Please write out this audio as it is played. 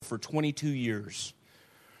for 22 years.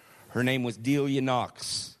 Her name was Delia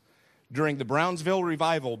Knox. During the Brownsville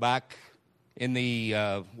revival back in the,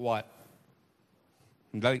 late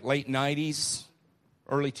 90s,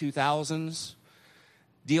 early 2000s,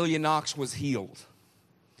 Delia Knox was healed.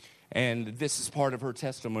 And this is part of her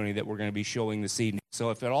testimony that we're going to be showing this evening. So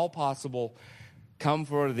if at all possible, come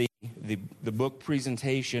for the book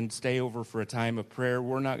presentation, stay over for a time of prayer.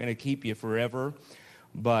 We're not going to keep you forever,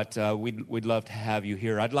 but we'd love to have you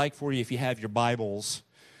here. I'd like for you, if you have your Bibles,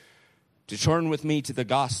 to turn with me to the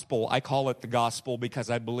gospel. I call it the gospel because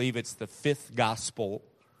I believe it's the fifth gospel,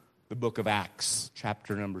 the book of Acts,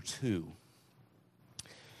 chapter number 2. You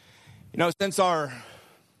know, since our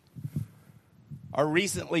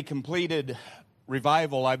recently completed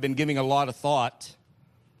revival, I've been giving a lot of thought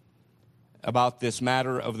about this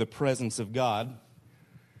matter of the presence of God.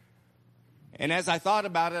 And as I thought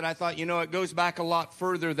about it, I thought, it goes back a lot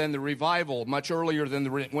further than the revival, much earlier than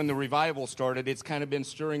when the revival started. It's kind of been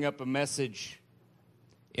stirring up a message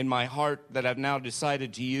in my heart that I've now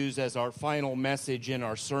decided to use as our final message in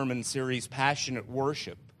our sermon series, Passionate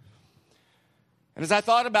Worship. And as I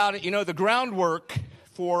thought about it, the groundwork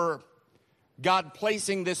for God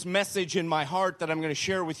placing this message in my heart that I'm going to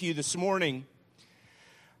share with you this morning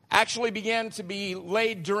actually began to be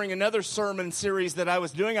laid during another sermon series that I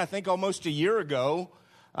was doing, I think almost a year ago,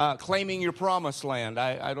 Claiming Your Promised Land.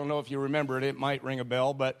 I don't know if you remember it. It might ring a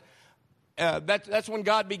bell, but that's when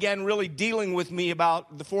God began really dealing with me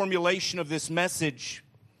about the formulation of this message.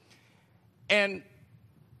 And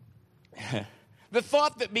the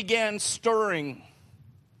thought that began stirring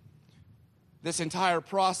this entire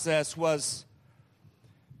process was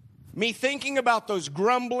me thinking about those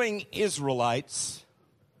grumbling Israelites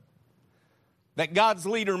that God's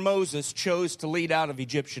leader Moses chose to lead out of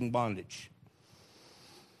Egyptian bondage.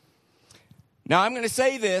 Now, I'm going to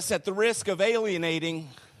say this at the risk of alienating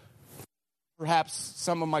perhaps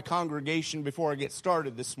some of my congregation before I get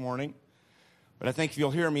started this morning, but I think if you'll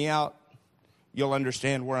hear me out, you'll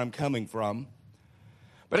understand where I'm coming from.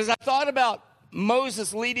 But as I thought about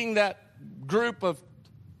Moses leading that group of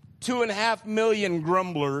 2.5 million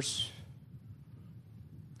grumblers,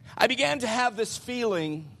 I began to have this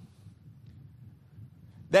feeling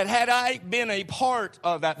that had I been a part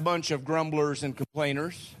of that bunch of grumblers and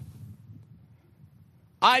complainers,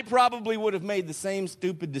 I probably would have made the same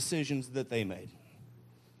stupid decisions that they made.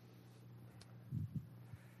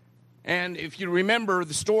 And if you remember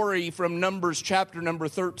the story from Numbers chapter number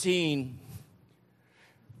 13,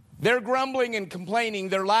 their grumbling and complaining,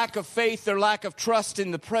 their lack of faith, their lack of trust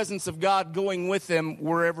in the presence of God going with them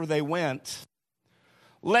wherever they went,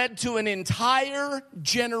 led to an entire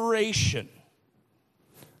generation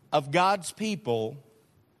of God's people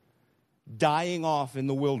dying off in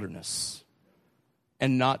the wilderness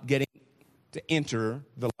and not getting to enter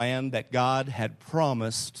the land that God had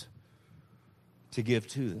promised to give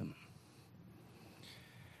to them.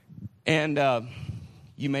 And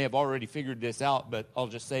you may have already figured this out, but I'll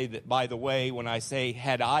just say that, by the way, when I say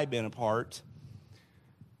had I been a part,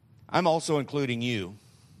 I'm also including you.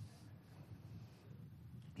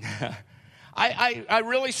 I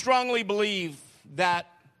really strongly believe that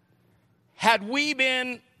had we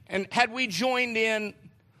joined in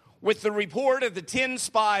with the report of the 10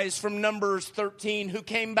 spies from Numbers 13 who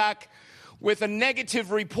came back with a negative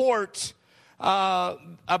report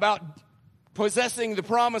about possessing the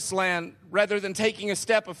promised land, rather than taking a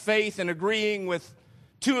step of faith and agreeing with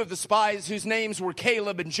two of the spies whose names were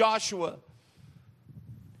Caleb and Joshua,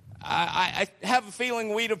 I have a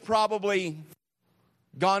feeling we'd have probably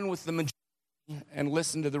gone with the majority and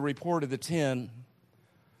listened to the report of the 10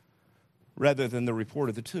 rather than the report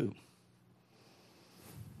of the 2.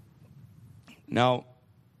 Now,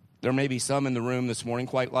 there may be some in the room this morning,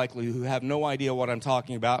 quite likely, who have no idea what I'm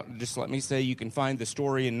talking about. Just let me say you can find the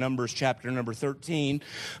story in Numbers chapter number 13.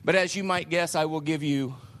 But as you might guess, I will give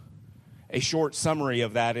you a short summary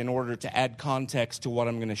of that in order to add context to what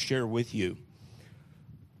I'm going to share with you.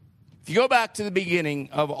 If you go back to the beginning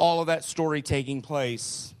of all of that story taking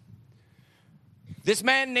place, this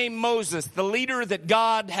man named Moses, the leader that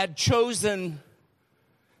God had chosen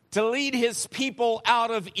to lead his people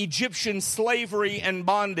out of Egyptian slavery and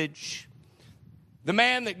bondage, the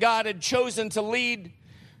man that God had chosen to lead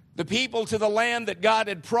the people to the land that God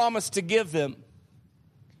had promised to give them,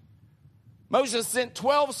 Moses sent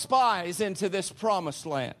 12 spies into this promised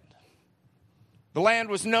land. The land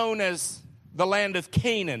was known as the land of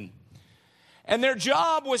Canaan. And their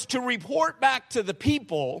job was to report back to the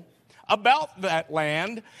people about that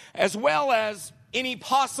land, as well as any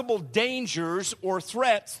possible dangers or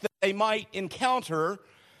threats that they might encounter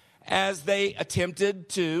as they attempted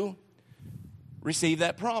to receive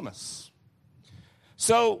that promise.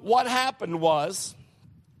 So what happened was,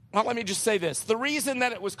 well, let me just say this. The reason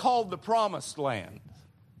that it was called the Promised Land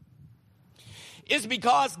is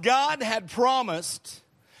because God had promised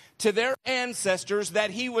to their ancestors that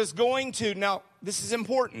he was going to, now this is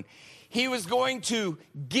important, he was going to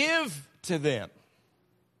give to them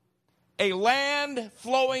a land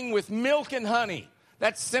flowing with milk and honey.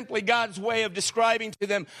 That's simply God's way of describing to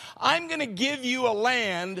them, I'm going to give you a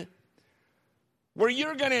land where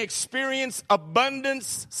you're going to experience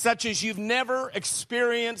abundance such as you've never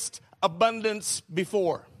experienced abundance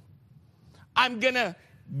before. I'm going to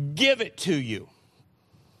give it to you.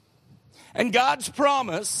 And God's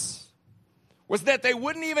promise was that they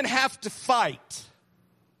wouldn't even have to fight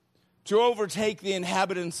to overtake the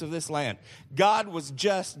inhabitants of this land. God was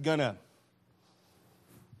just going to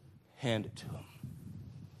hand it to them.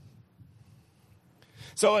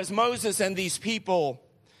 So as Moses and these people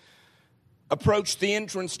approached the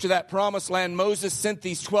entrance to that promised land, Moses sent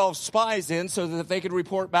these 12 spies in so that they could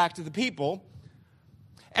report back to the people.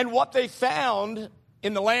 And what they found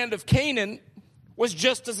in the land of Canaan was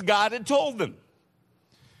just as God had told them.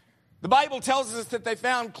 The Bible tells us that they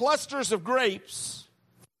found clusters of grapes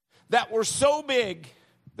that were so big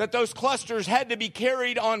that those clusters had to be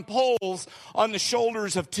carried on poles on the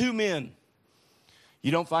shoulders of 2 men.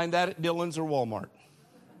 You don't find that at Dillon's or Walmart.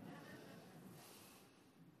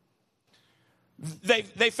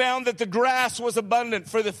 They found that the grass was abundant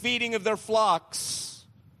for the feeding of their flocks.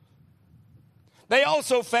 They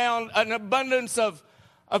also found an abundance of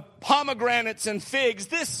pomegranates and figs.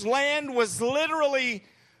 This land was literally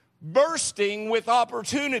bursting with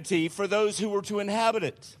opportunity for those who were to inhabit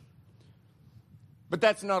it. But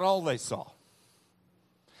that's not all they saw.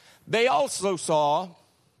 They also saw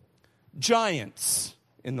giants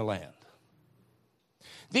in the land.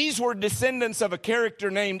 These were descendants of a character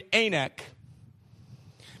named Anak.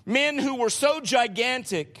 Men who were so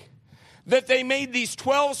gigantic that they made these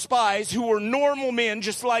 12 spies, who were normal men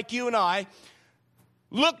just like you and I,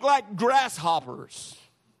 look like grasshoppers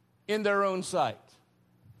in their own sight.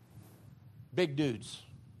 Big dudes.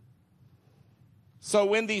 So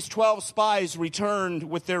when these 12 spies returned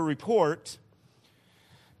with their report,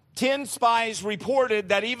 10 spies reported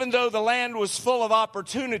that even though the land was full of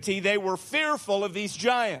opportunity, they were fearful of these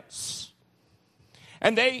giants.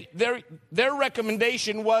 And their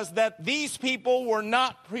recommendation was that these people were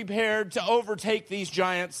not prepared to overtake these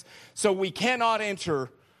giants, so we cannot enter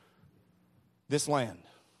this land.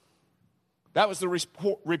 That was the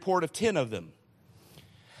report of 10 of them.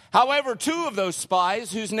 However, 2 of those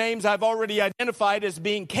spies, whose names I've already identified as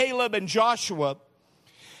being Caleb and Joshua,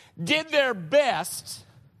 did their best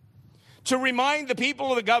to remind the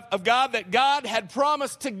people of God that God had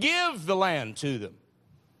promised to give the land to them.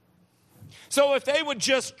 So if they would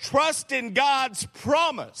just trust in God's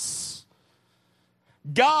promise,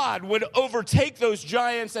 God would overtake those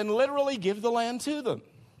giants and literally give the land to them.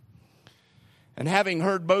 And having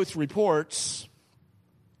heard both reports,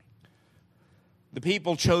 the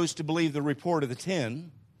people chose to believe the report of the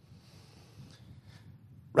 10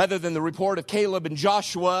 rather than the report of Caleb and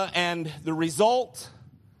Joshua, and the result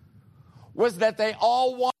was that they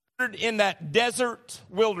all wandered in that desert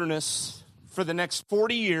wilderness for the next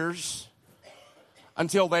 40 years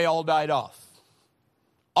until they all died off.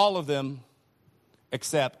 All of them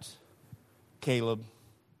except Caleb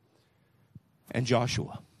and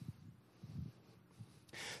Joshua.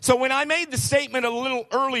 So when I made the statement a little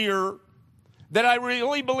earlier that I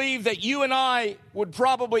really believe that you and I would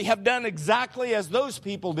probably have done exactly as those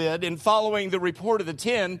people did in following the report of the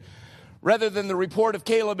 10 rather than the report of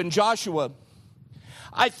Caleb and Joshua,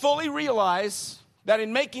 I fully realize that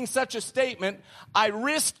in making such a statement, I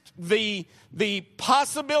risked the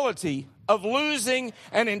possibility of losing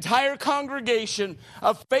an entire congregation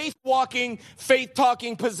of faith-walking,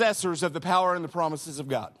 faith-talking possessors of the power and the promises of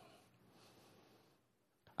God.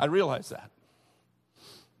 I realize that.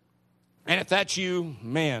 And if that's you,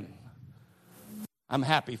 man, I'm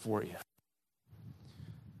happy for you.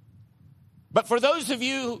 But for those of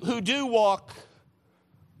you who do walk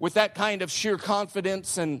with that kind of sheer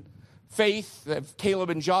confidence and faith of Caleb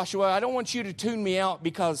and Joshua, I don't want you to tune me out,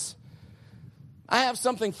 because I have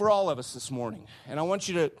something for all of us this morning, and I want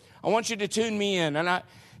you to tune me in. And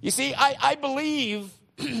I believe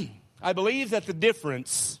I believe that the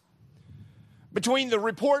difference between the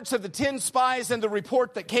reports of the 10 spies and the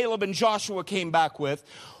report that Caleb and Joshua came back with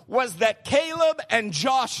was that Caleb and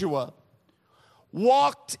Joshua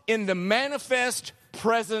walked in the manifest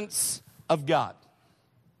presence of God.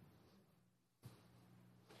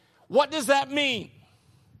 What does that mean?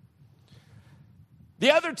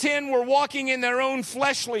 The other 10 were walking in their own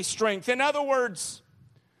fleshly strength. In other words,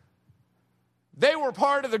 they were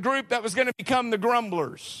part of the group that was going to become the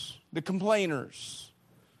grumblers, the complainers.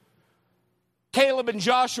 Caleb and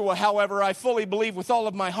Joshua, however, I fully believe with all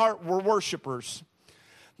of my heart, were worshipers.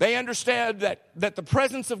 They understood that the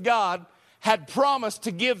presence of God had promised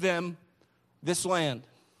to give them this land.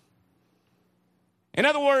 In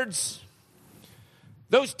other words,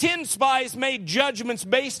 those 10 spies made judgments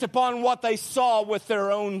based upon what they saw with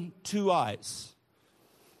their own 2 eyes.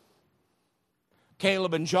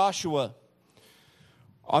 Caleb and Joshua,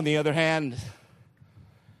 on the other hand,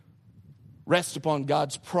 rest upon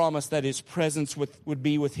God's promise that his presence would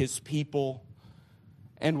be with his people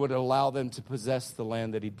and would allow them to possess the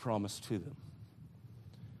land that he'd promised to them.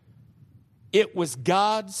 It was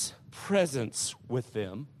God's presence with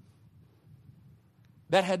them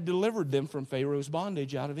that had delivered them from Pharaoh's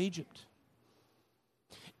bondage out of Egypt.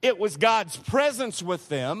 It was God's presence with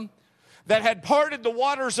them that had parted the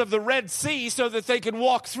waters of the Red Sea so that they could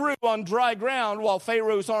walk through on dry ground while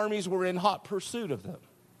Pharaoh's armies were in hot pursuit of them.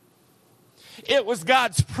 It was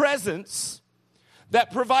God's presence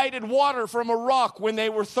that provided water from a rock when they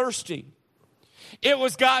were thirsty. It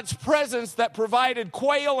was God's presence that provided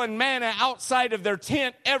quail and manna outside of their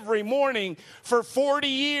tent every morning for 40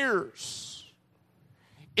 years.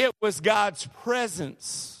 It was God's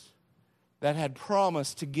presence that had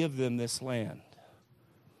promised to give them this land.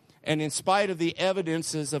 And in spite of the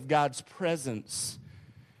evidences of God's presence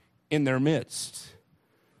in their midst,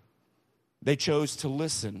 they chose to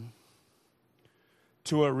listen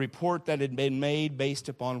to a report that had been made based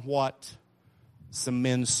upon what some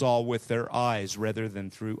men saw with their eyes rather than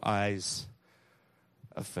through eyes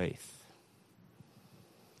of faith.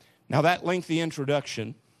 Now, that lengthy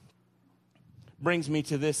introduction brings me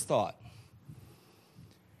to this thought.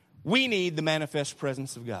 We need the manifest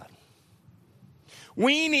presence of God.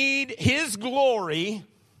 We need his glory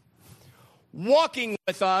walking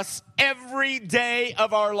with us every day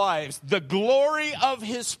of our lives. The glory of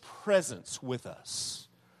his presence with us.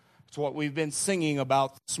 That's what we've been singing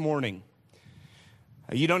about this morning.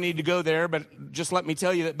 You don't need to go there, but just let me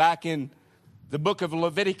tell you that back in the book of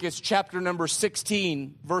Leviticus, chapter number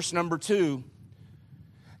 16, verse number 2,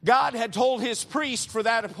 God had told his priest for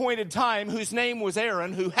that appointed time, whose name was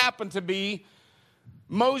Aaron, who happened to be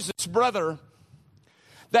Moses' brother,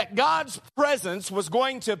 that God's presence was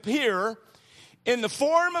going to appear in the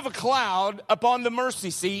form of a cloud upon the mercy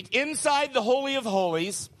seat inside the Holy of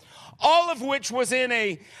Holies, all of which was in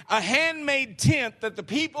a handmade tent that the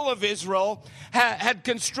people of Israel had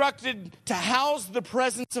constructed to house the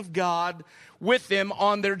presence of God with them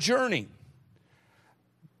on their journey.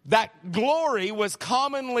 That glory was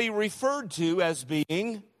commonly referred to as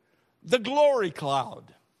being the glory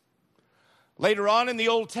cloud. Later on in the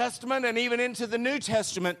Old Testament and even into the New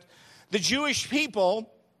Testament, the Jewish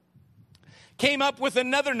people came up with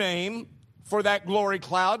another name for that glory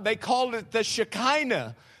cloud. They called it the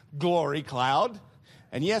Shekinah glory cloud.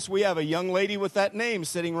 And yes, we have a young lady with that name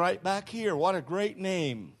sitting right back here. What a great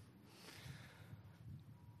name.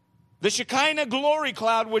 The Shekinah glory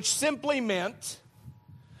cloud, which simply meant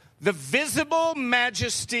the visible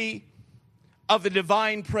majesty of the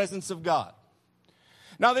divine presence of God.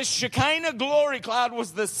 Now, this Shekinah glory cloud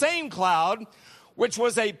was the same cloud which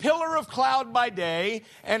was a pillar of cloud by day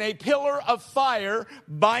and a pillar of fire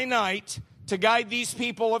by night to guide these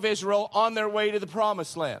people of Israel on their way to the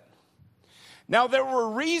promised land. Now, there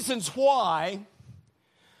were reasons why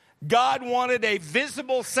God wanted a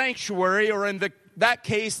visible sanctuary, or in that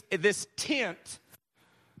case, this tent,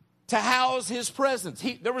 to house his presence.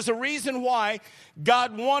 There was a reason why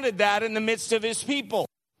God wanted that in the midst of his people.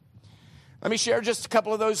 Let me share just a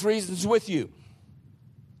couple of those reasons with you.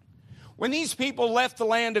 When these people left the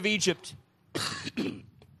land of Egypt,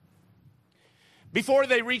 before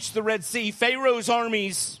they reached the Red Sea, Pharaoh's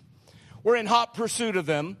armies were in hot pursuit of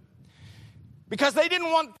them because they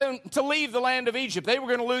didn't want them to leave the land of Egypt. They were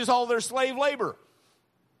going to lose all their slave labor.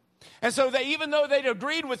 And so even though they'd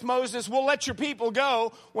agreed with Moses, we'll let your people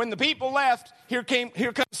go, when the people left, here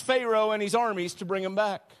comes Pharaoh and his armies to bring them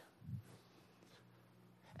back.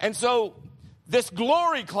 And so this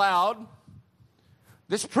glory cloud,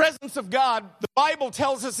 this presence of God, the Bible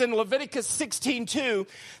tells us in Leviticus 16:2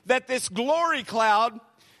 that this glory cloud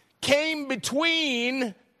came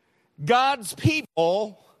between God's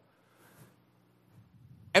people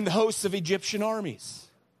and the hosts of Egyptian armies.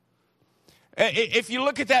 If you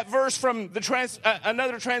look at that verse from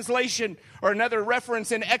another translation or another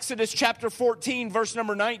reference in Exodus chapter 14, verse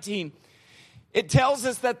number 19, it tells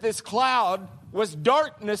us that this cloud was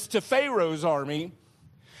darkness to Pharaoh's army,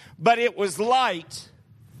 but it was light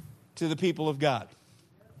to the people of God.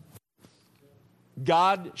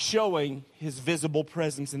 God showing his visible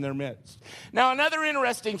presence in their midst. Now, another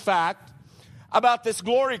interesting fact about this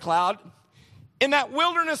glory cloud, in that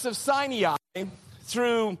wilderness of Sinai,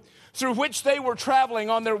 through which they were traveling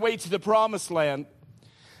on their way to the promised land,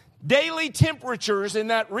 daily temperatures in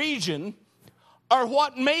that region are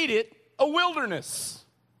what made it a wilderness.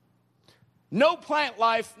 No plant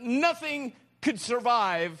life, nothing could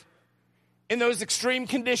survive in those extreme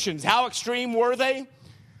conditions. How extreme were they?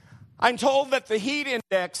 I'm told that the heat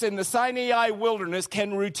index in the Sinai wilderness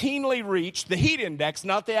can routinely reach, the heat index,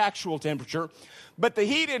 not the actual temperature, but the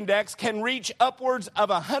heat index can reach upwards of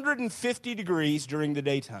 150 degrees during the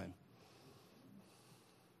daytime.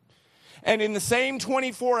 And in the same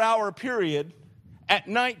 24-hour period, at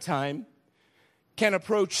nighttime, can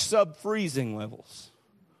approach sub-freezing levels.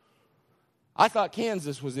 I thought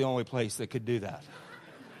Kansas was the only place that could do that.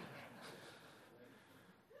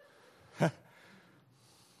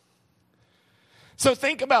 So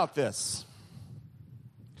think about this.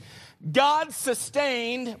 God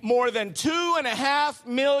sustained more than 2.5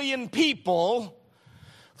 million people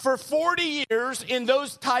for 40 years in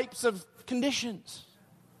those types of conditions.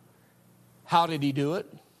 How did he do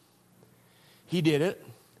it? He did it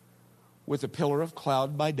with a pillar of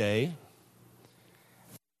cloud by day,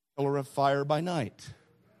 a pillar of fire by night.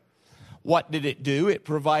 What did it do? It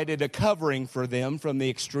provided a covering for them from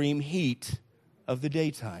the extreme heat of the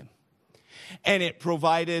daytime. And it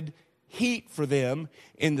provided heat for them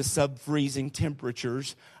in the sub-freezing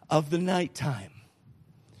temperatures of the nighttime.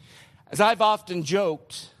 As I've often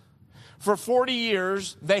joked, for 40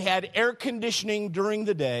 years, they had air conditioning during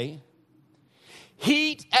the day,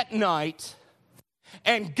 heat at night,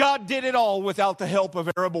 and God did it all without the help of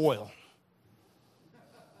Arab oil.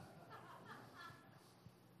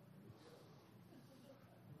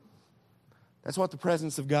 That's what the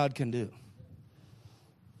presence of God can do.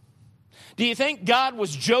 Do you think God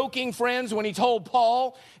was joking, friends, when he told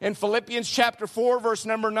Paul in Philippians chapter 4, verse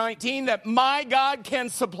number 19, that my God can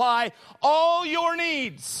supply all your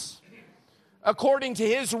needs according to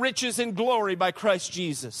his riches and glory by Christ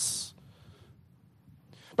Jesus?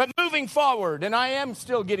 But moving forward, and I am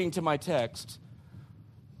still getting to my text,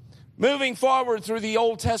 moving forward through the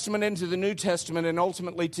Old Testament into the New Testament and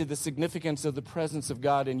ultimately to the significance of the presence of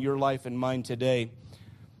God in your life and mine today,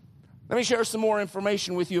 let me share some more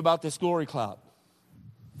information with you about this glory cloud.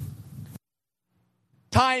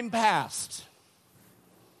 Time passed.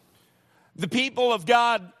 The people of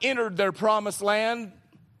God entered their promised land,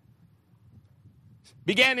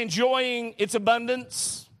 began enjoying its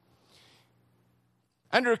abundance.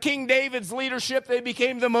 Under King David's leadership, they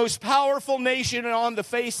became the most powerful nation on the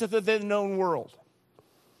face of the then known world.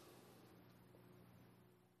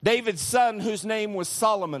 David's son, whose name was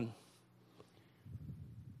Solomon,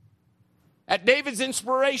 at David's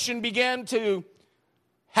inspiration, began to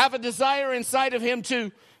have a desire inside of him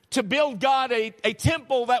to build God a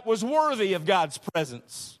temple that was worthy of God's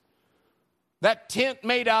presence. That tent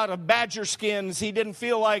made out of badger skins he didn't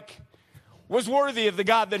feel like was worthy of the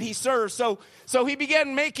God that he served. So he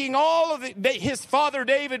began making his father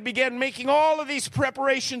David began making all of these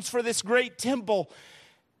preparations for this great temple.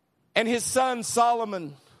 And his son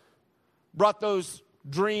Solomon brought those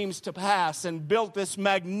dreams to pass and built this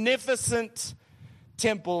magnificent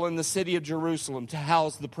temple in the city of Jerusalem to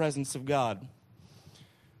house the presence of God.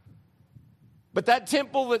 But that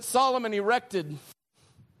temple that Solomon erected,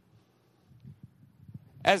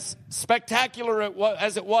 as spectacular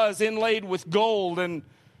as it was, inlaid with gold and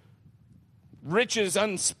riches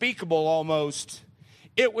unspeakable almost,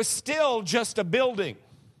 it was still just a building.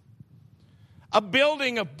 A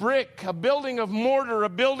building of brick, a building of mortar, a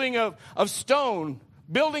building of stone,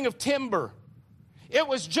 building of timber. It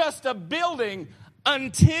was just a building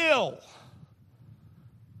until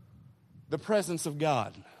the presence of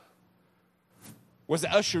God was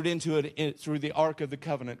ushered into it through the Ark of the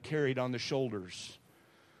Covenant carried on the shoulders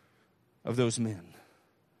of those men.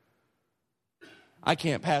 I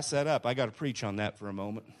can't pass that up. I got to preach on that for a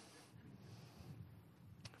moment.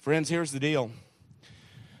 Friends, here's the deal.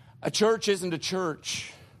 A church isn't a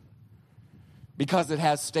church because it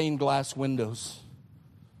has stained glass windows.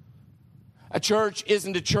 A church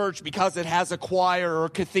isn't a church because it has a choir or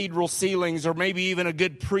cathedral ceilings or maybe even a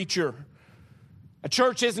good preacher. A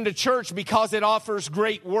church isn't a church because it offers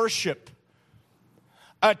great worship.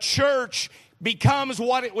 A church becomes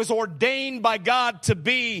what it was ordained by God to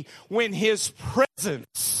be when his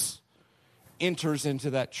presence enters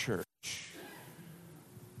into that church.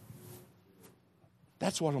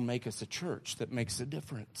 That's what will make us a church that makes a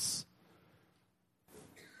difference.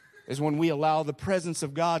 Is when we allow the presence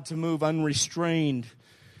of God to move unrestrained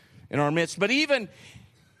in our midst. But even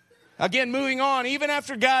Again, moving on, even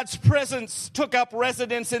after God's presence took up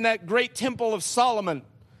residence in that great temple of Solomon,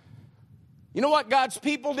 you know what God's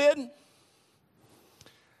people did?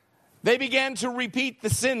 They began to repeat the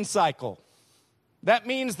sin cycle. That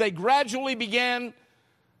means they gradually began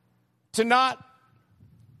to not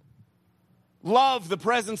love the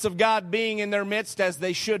presence of God being in their midst as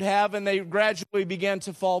they should have, and they gradually began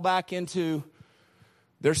to fall back into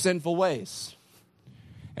their sinful ways.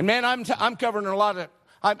 And man, I'm covering a lot of,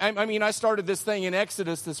 I started this thing in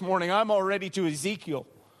Exodus this morning. I'm already to Ezekiel.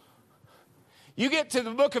 You get to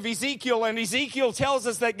the book of Ezekiel, and Ezekiel tells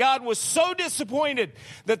us that God was so disappointed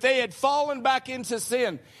that they had fallen back into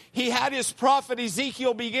sin. He had his prophet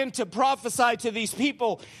Ezekiel begin to prophesy to these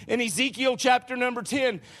people in Ezekiel chapter number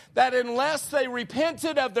 10 that unless they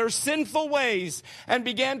repented of their sinful ways and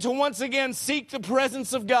began to once again seek the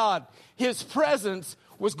presence of God, his presence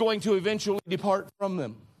was going to eventually depart from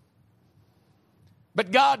them.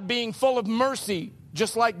 But God, being full of mercy,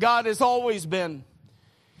 just like God has always been,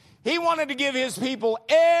 he wanted to give his people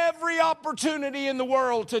every opportunity in the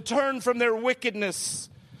world to turn from their wickedness.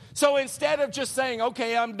 So instead of just saying,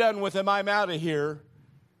 okay, I'm done with them, I'm out of here,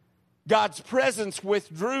 God's presence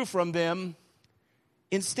withdrew from them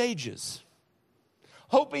in stages,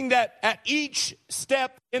 hoping that at each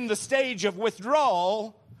step in the stage of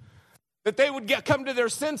withdrawal, that they would come to their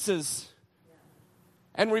senses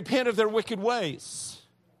and repent of their wicked ways.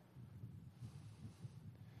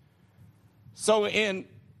 So in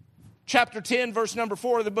chapter 10, verse number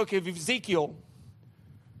 4 of the book of Ezekiel,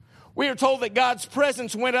 we are told that God's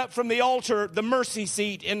presence went up from the altar, the mercy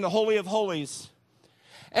seat in the Holy of Holies,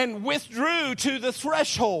 and withdrew to the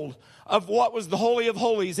threshold of what was the Holy of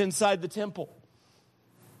Holies inside the temple.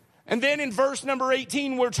 And then in verse number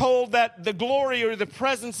 18, we're told that the glory or the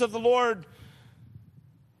presence of the Lord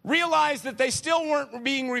realized that they still weren't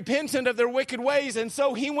being repentant of their wicked ways, and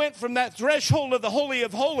so he went from that threshold of the Holy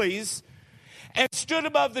of Holies and stood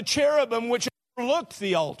above the cherubim which overlooked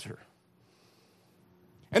the altar.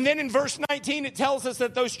 And then in verse 19, it tells us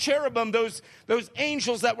that those cherubim, those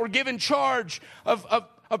angels that were given charge of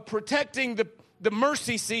protecting the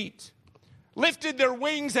mercy seat, lifted their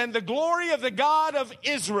wings, and the glory of the God of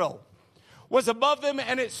Israel was above them,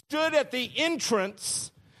 and it stood at the entrance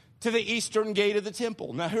to the eastern gate of the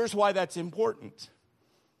temple. Now here's why that's important.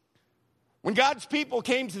 When God's people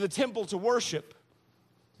came to the temple to worship,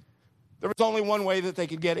 there was only one way that they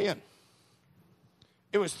could get in.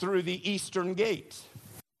 It was through the eastern gate.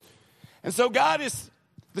 And so God is,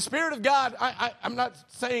 the Spirit of God, I'm not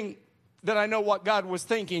saying that I know what God was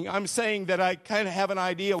thinking. I'm saying that I kind of have an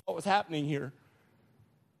idea of what was happening here.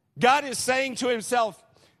 God is saying to himself,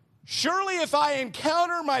 surely if I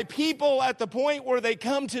encounter my people at the point where they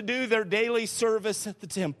come to do their daily service at the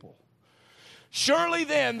temple, surely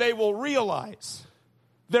then they will realize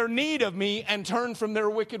their need of me and turn from their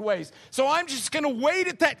wicked ways. So I'm just going to wait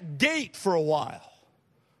at that gate for a while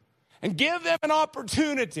and give them an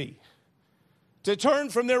opportunity to turn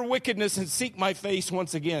from their wickedness and seek my face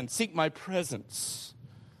once again, seek my presence.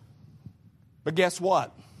 But guess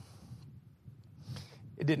what?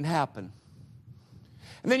 It didn't happen.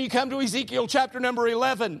 And then you come to Ezekiel chapter number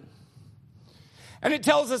 11, and it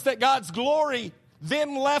tells us that God's glory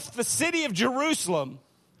then left the city of Jerusalem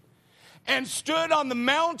and stood on the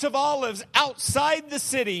Mount of Olives outside the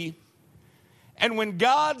city. And when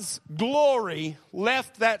God's glory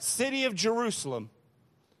left that city of Jerusalem,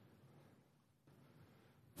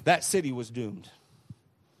 that city was doomed.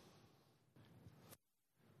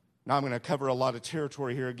 Now I'm going to cover a lot of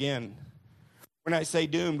territory here again. When I say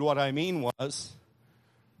doomed, what I mean was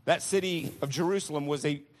that city of Jerusalem was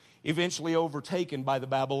eventually overtaken by the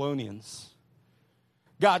Babylonians.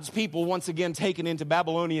 God's people once again taken into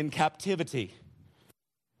Babylonian captivity.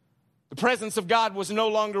 The presence of God was no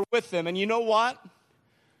longer with them. And you know what?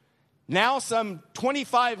 Now, some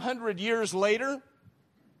 2,500 years later,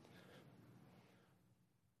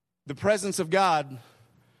 the presence of God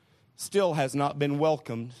still has not been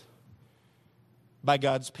welcomed by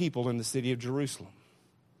God's people in the city of Jerusalem.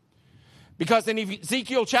 Because in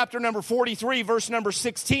Ezekiel chapter number 43, verse number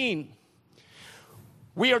 16,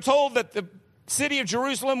 we are told that the city of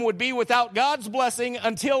Jerusalem would be without God's blessing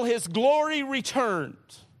until his glory returned.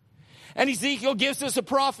 And Ezekiel gives us a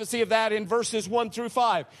prophecy of that in verses 1 through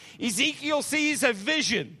 5. Ezekiel sees a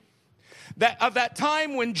vision of that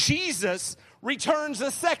time when Jesus returns a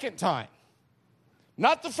second time.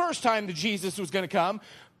 Not the first time that Jesus was going to come,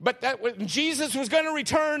 but that when Jesus was going to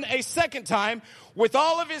return a second time with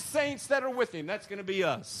all of his saints that are with him. That's going to be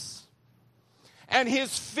us. and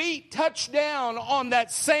his feet touch down on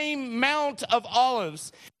that same Mount of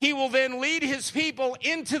Olives, he will then lead his people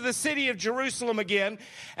into the city of Jerusalem again,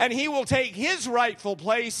 and he will take his rightful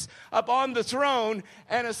place upon the throne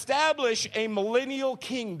and establish a millennial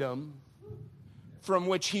kingdom from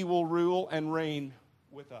which he will rule and reign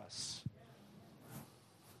with us.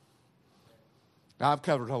 Now, I've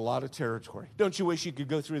covered a lot of territory. Don't you wish you could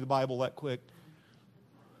go through the Bible that quick?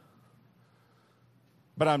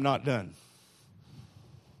 But I'm not done.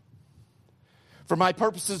 For my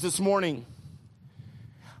purposes this morning,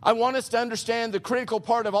 I want us to understand the critical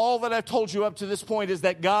part of all that I've told you up to this point is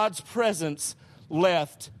that God's presence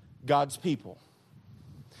left God's people.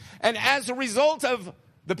 And as a result of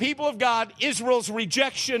the people of God, Israel's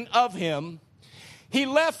rejection of him, he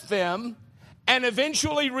left them and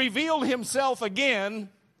eventually revealed himself again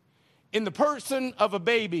in the person of a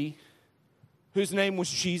baby whose name was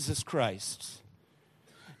Jesus Christ.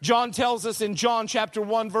 John tells us in John chapter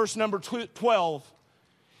 1, verse number 12,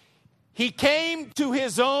 he came to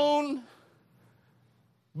his own,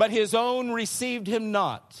 but his own received him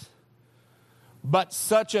not. But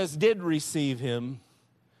such as did receive him,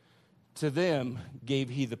 to them gave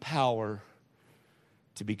he the power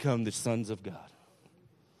to become the sons of God.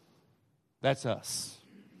 That's us.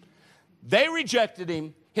 They rejected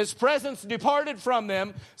him. His presence departed from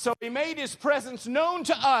them, so he made his presence known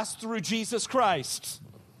to us through Jesus Christ.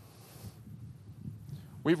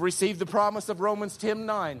 We've received the promise of Romans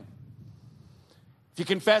 10:9. If you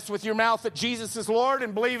confess with your mouth that Jesus is Lord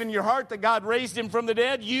and believe in your heart that God raised him from the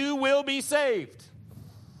dead, you will be saved.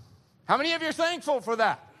 How many of you are thankful for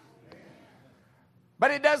that?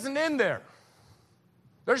 But it doesn't end there.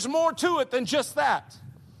 There's more to it than just that.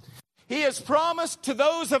 He has promised to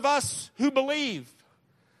those of us who believe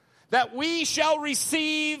that we shall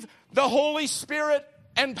receive the Holy Spirit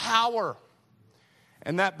and power.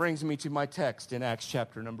 And that brings me to my text in Acts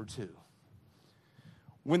chapter number 2.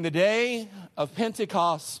 When the day of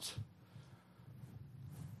Pentecost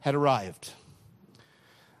had arrived,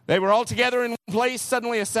 they were all together in one place.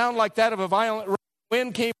 Suddenly a sound like that of a violent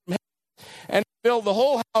wind came from heaven and filled the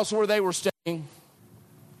whole house where they were staying.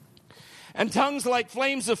 And tongues like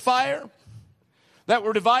flames of fire that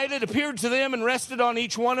were divided appeared to them and rested on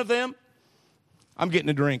each one of them. I'm getting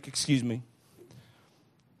a drink, excuse me.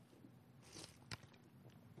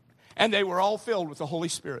 And they were all filled with the Holy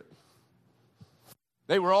Spirit.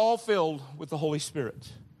 They were all filled with the Holy Spirit.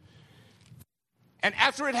 And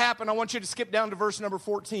after it happened, I want you to skip down to verse number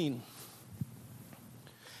 14.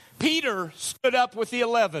 Peter stood up with the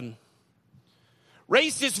 11,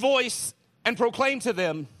 raised his voice, and proclaimed to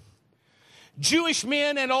them, Jewish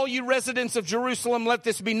men and all you residents of Jerusalem, let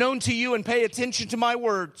this be known to you and pay attention to my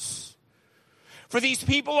words. For these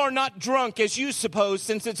people are not drunk as you suppose,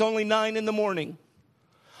 since it's only 9 a.m.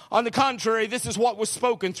 On the contrary, this is what was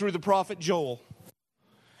spoken through the prophet Joel.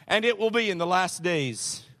 And it will be in the last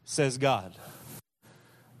days, says God,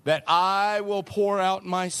 that I will pour out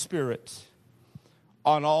my spirit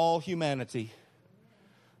on all humanity.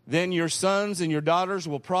 Then your sons and your daughters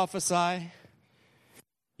will prophesy.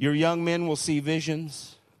 Your young men will see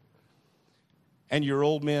visions, and your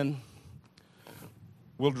old men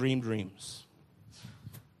will dream dreams.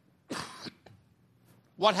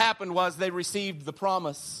 What happened was they received the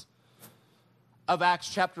promise of Acts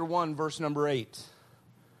chapter 1, verse number 8,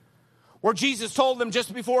 where Jesus told them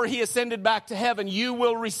just before he ascended back to heaven, you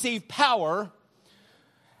will receive power.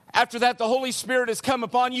 After that, the Holy Spirit has come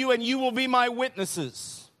upon you, and you will be my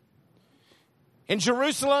witnesses in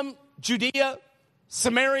Jerusalem, Judea,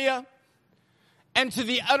 Samaria, and to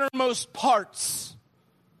the uttermost parts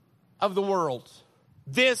of the world.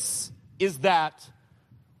 This is that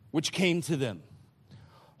which came to them.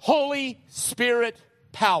 Holy Spirit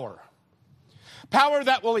power. Power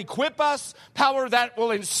that will equip us, power that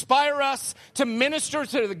will inspire us to minister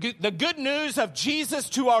to the good news of Jesus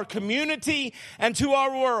to our community and to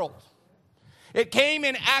our world. It came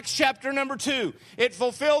in Acts chapter number 2. It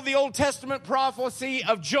fulfilled the Old Testament prophecy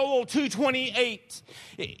of Joel 2:28.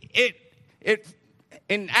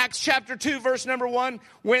 In Acts chapter 2, verse number 1,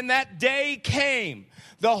 when that day came,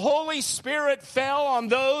 the Holy Spirit fell on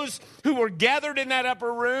those who were gathered in that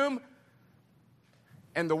upper room,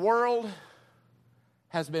 and the world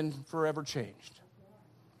has been forever changed.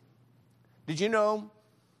 Did you know?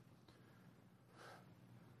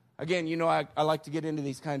 Again, you know I like to get into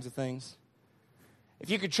these kinds of things. If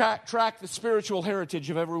you could track the spiritual heritage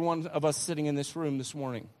of every one of us sitting in this room this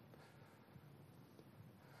morning.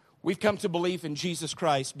 We've come to believe in Jesus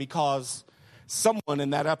Christ because someone in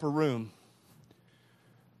that upper room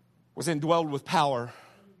was indwelled with power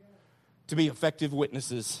to be effective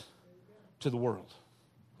witnesses to the world.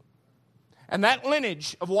 And that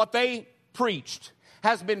lineage of what they preached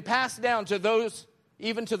has been passed down to those,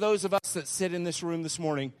 even to those of us that sit in this room this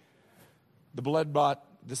morning, the blood-bought,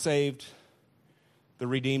 the saved, the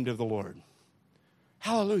redeemed of the Lord.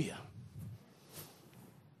 Hallelujah.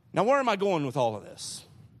 Now, where am I going with all of this?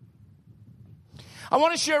 I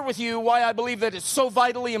want to share with you why I believe that it's so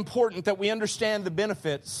vitally important that we understand the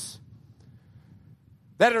benefits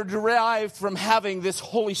that are derived from having this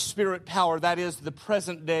Holy Spirit power, that is the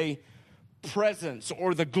present day presence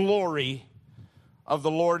or the glory of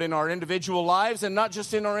the Lord in our individual lives, and not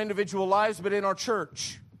just in our individual lives, but in our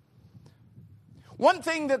church. One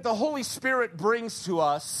thing that the Holy Spirit brings to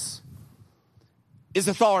us is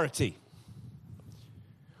authority.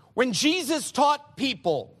 When Jesus taught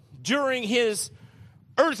people during his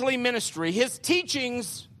earthly ministry, his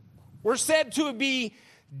teachings were said to be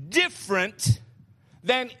different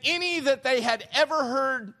than any that they had ever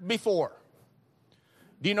heard before.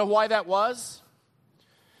 Do you know why that was?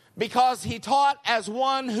 Because he taught as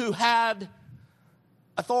one who had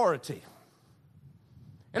authority.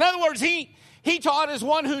 In other words, he taught as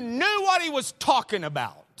one who knew what he was talking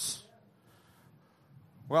about.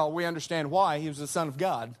 Well, we understand why. He was the Son of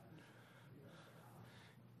God.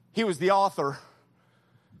 He was the author.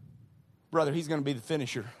 Brother, he's going to be the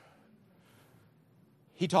finisher.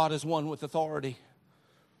 He taught as one with authority.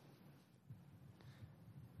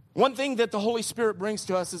 One thing that the Holy Spirit brings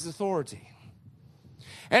to us is authority.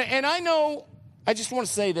 And I know, I just want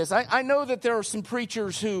to say this. I know that there are some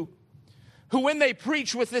preachers who when they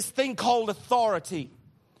preach with this thing called authority,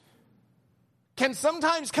 can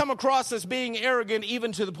sometimes come across as being arrogant,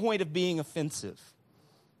 even to the point of being offensive.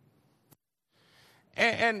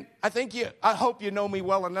 And I hope you know me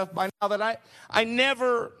well enough by now that I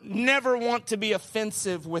never want to be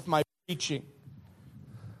offensive with my preaching.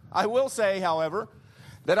 I will say, however,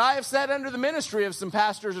 that I have sat under the ministry of some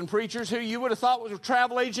pastors and preachers who you would have thought were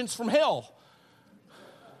travel agents from hell,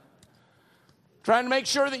 trying to make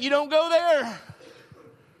sure that you don't go there,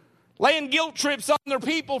 laying guilt trips on their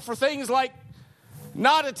people for things like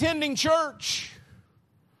not attending church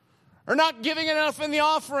or not giving enough in the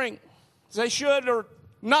offering as they should, or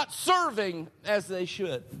not serving as they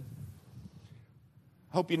should.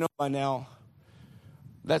 I hope you know by now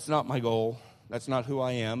that's not my goal. That's not who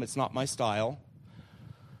I am. It's not my style.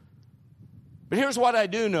 But here's what I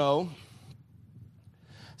do know.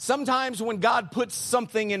 Sometimes when God puts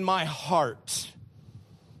something in my heart,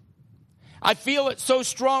 I feel it so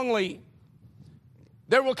strongly,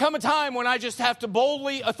 there will come a time when I just have to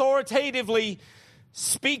boldly, authoritatively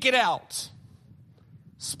speak it out.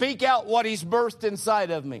 Speak out what he's birthed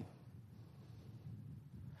inside of me.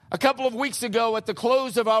 A couple of weeks ago at the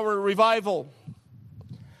close of our revival,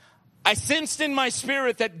 I sensed in my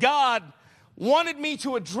spirit that God wanted me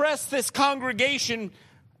to address this congregation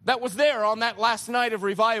that was there on that last night of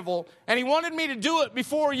revival, and he wanted me to do it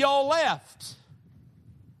before y'all left.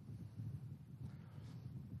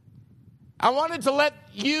 I wanted to let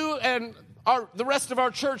you and the rest of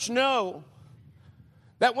our church know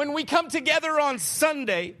that when we come together on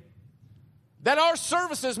Sunday, that our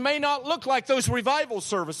services may not look like those revival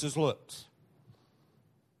services looked.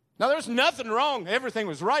 Now, there's nothing wrong. Everything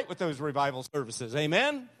was right with those revival services.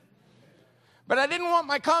 Amen? But I didn't want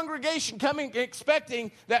my congregation coming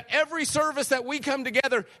expecting that every service that we come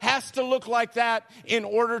together has to look like that in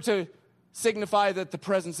order to signify that the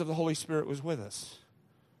presence of the Holy Spirit was with us.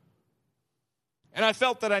 And I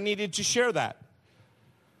felt that I needed to share that.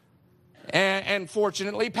 And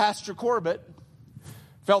fortunately, Pastor Corbett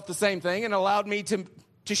felt the same thing and allowed me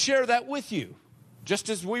to share that with you, just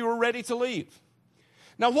as we were ready to leave.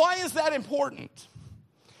 Now, why is that important?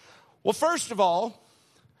 Well, first of all,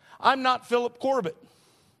 I'm not Philip Corbett.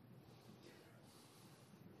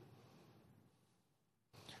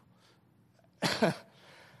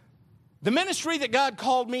 The ministry that God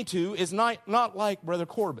called me to is not like Brother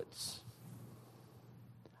Corbett's.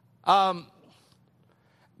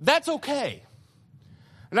 That's okay.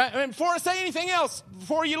 And before I say anything else,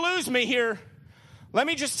 before you lose me here, let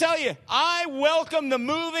me just tell you, I welcome the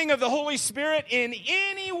moving of the Holy Spirit in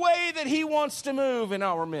any way that he wants to move in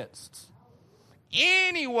our midst.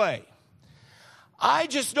 Any way. I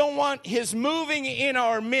just don't want his moving in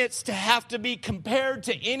our midst to have to be compared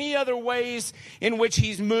to any other ways in which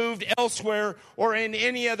he's moved elsewhere or in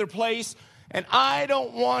any other place. And I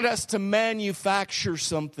don't want us to manufacture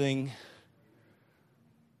something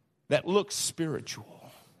that looks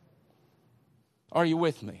spiritual. Are you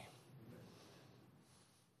with me?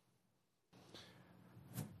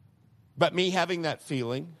 But me having that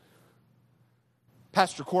feeling,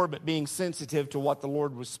 Pastor Corbett being sensitive to what the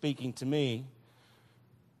Lord was speaking to me,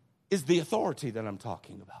 is the authority that I'm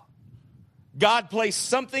talking about. God placed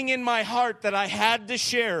something in my heart that I had to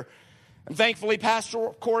share. And thankfully, Pastor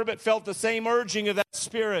Corbett felt the same urging of that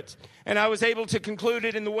Spirit. And I was able to conclude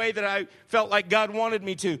it in the way that I felt like God wanted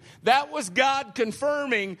me to. That was God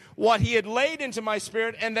confirming what He had laid into my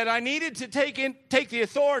spirit, and that I needed to take the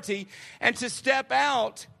authority and to step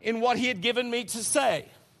out in what He had given me to say.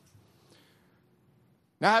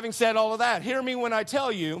 Now, having said all of that, hear me when I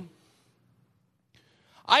tell you,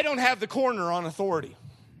 I don't have the corner on authority.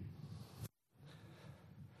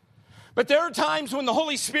 But there are times when the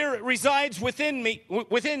Holy Spirit resides within me,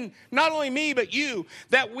 within not only me, but you,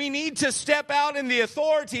 that we need to step out in the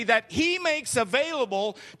authority that He makes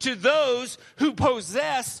available to those who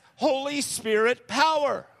possess Holy Spirit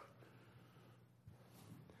power.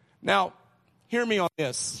 Now, hear me on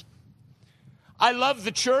this. I love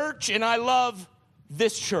the church and I love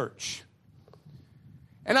this church.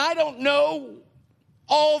 And I don't know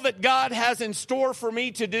all that God has in store for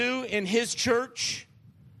me to do in His church.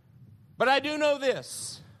 But I do know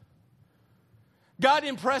this. God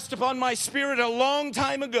impressed upon my spirit a long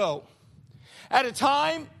time ago, at a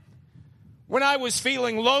time when I was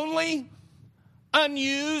feeling lonely,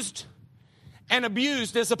 unused, and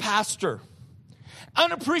abused as a pastor.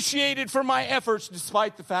 Unappreciated for my efforts,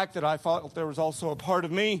 despite the fact that I felt there was also a part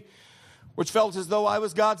of me which felt as though I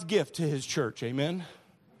was God's gift to His church. Amen.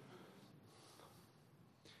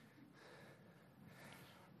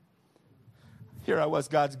 Here I was,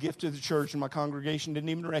 God's gift to the church, and my congregation didn't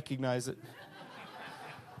even recognize it.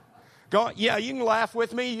 Yeah, you can laugh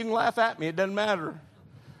with me, you can laugh at me, it doesn't matter.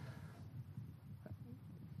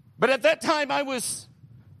 But at that time, I was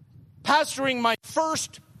pastoring my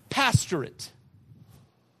first pastorate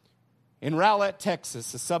in Rowlett,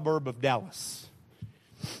 Texas, a suburb of Dallas.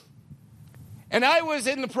 And I was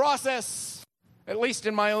in the process, at least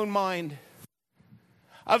in my own mind,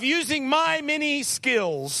 of using my many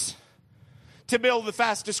skills to build the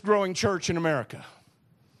fastest growing church in America.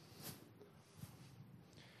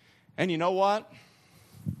 And you know what?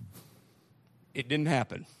 It didn't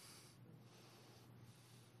happen.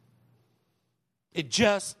 It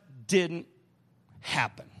just didn't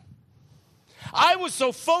happen. I was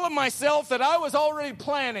so full of myself that I was already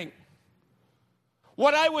planning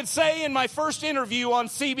what I would say in my first interview on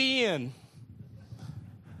CBN.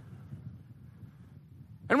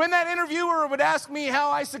 And when that interviewer would ask me how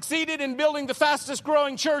I succeeded in building the fastest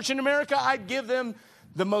growing church in America, I'd give them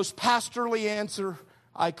the most pastorly answer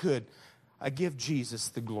I could. I give Jesus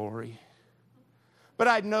the glory. But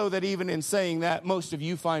I'd know that even in saying that, most of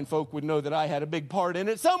you fine folk would know that I had a big part in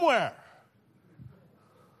it somewhere.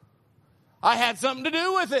 I had something to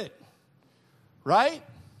do with it. Right?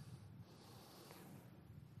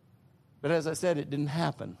 But as I said, it didn't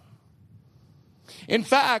happen. In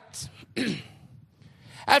fact,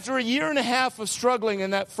 after a year and a half of struggling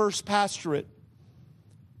in that first pastorate,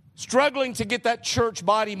 struggling to get that church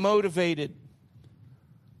body motivated,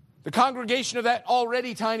 the congregation of that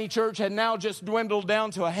already tiny church had now just dwindled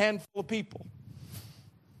down to a handful of people.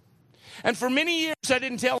 And for many years, I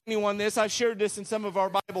didn't tell anyone this. I've shared this in some of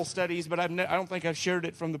our Bible studies, but I don't think I've shared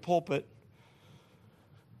it from the pulpit.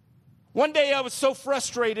 One day, I was so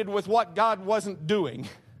frustrated with what God wasn't doing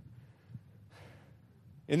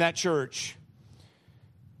in that church.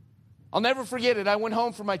 I'll never forget it. I went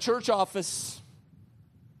home from my church office.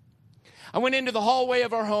 I went into the hallway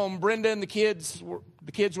of our home. Brenda and the kids were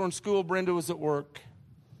in school. Brenda was at work.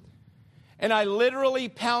 And I literally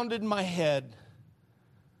pounded my head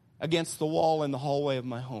against the wall in the hallway of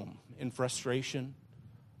my home in frustration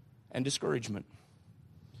and discouragement.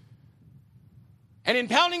 And in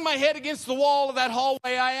pounding my head against the wall of that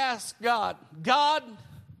hallway, I asked God,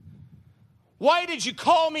 why did you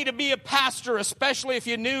call me to be a pastor, especially if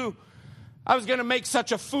you knew I was going to make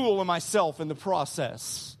such a fool of myself in the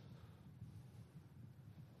process?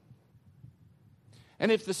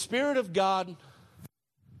 And if the Spirit of God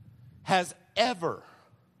has ever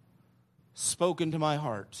spoken to my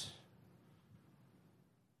heart,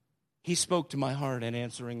 He spoke to my heart in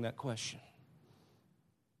answering that question.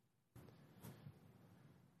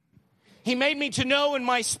 He made me to know in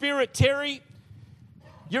my spirit, Terry,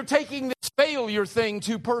 you're taking this failure thing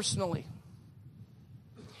too personally.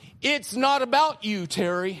 It's not about you,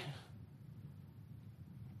 Terry.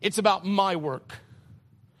 It's about my work.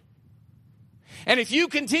 And if you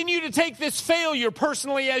continue to take this failure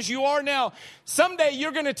personally as you are now, someday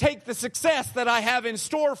you're going to take the success that I have in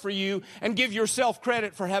store for you and give yourself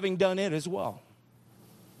credit for having done it as well.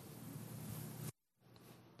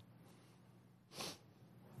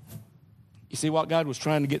 You see, what God was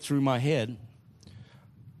trying to get through my head,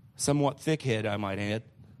 somewhat thick head I might add,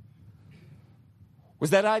 was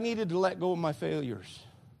that I needed to let go of my failures.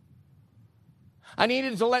 I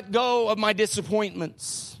needed to let go of my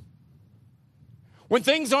disappointments. When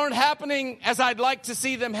things aren't happening as I'd like to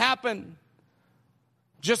see them happen,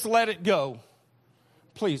 just let it go.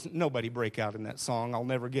 Please, nobody break out in that song. I'll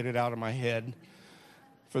never get it out of my head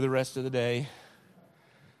for the rest of the day.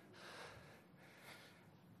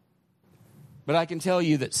 But I can tell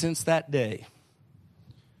you that since that day,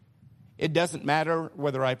 it doesn't matter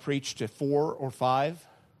whether I preach to 4 or 5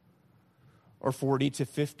 or 40 to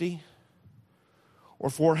 50 or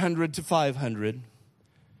 400 to 500.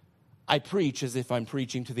 I preach as if I'm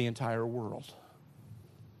preaching to the entire world.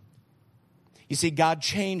 You see, God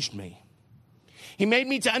changed me. He made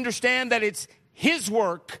me to understand that it's His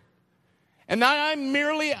work and that I'm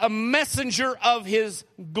merely a messenger of His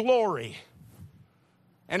glory.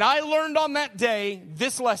 And I learned on that day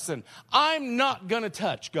this lesson. I'm not going to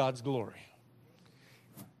touch God's glory.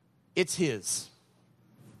 It's His.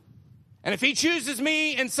 And if He chooses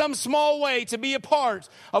me in some small way to be a part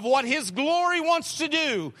of what His glory wants to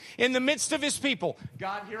do in the midst of His people,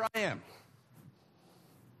 God, here I am.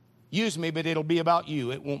 Use me, but it'll be about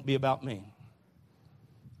you. It won't be about me.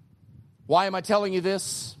 Why am I telling you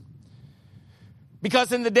this?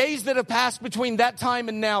 Because in the days that have passed between that time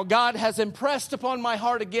and now, God has impressed upon my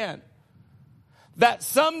heart again that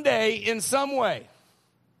someday, in some way,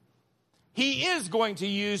 He is going to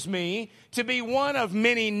use me to be one of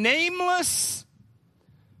many nameless,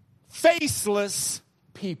 faceless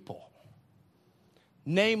people.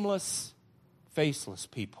 Nameless, faceless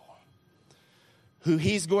people who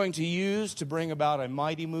He's going to use to bring about a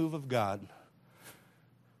mighty move of God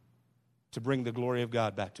to bring the glory of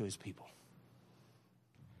God back to His people.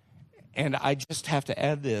 And I just have to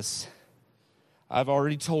add this. I've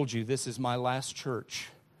already told you this is my last church.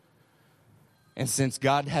 And since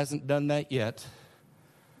God hasn't done that yet,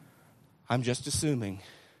 I'm just assuming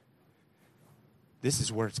this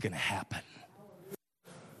is where it's going to happen.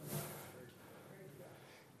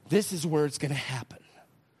 This is where it's going to happen.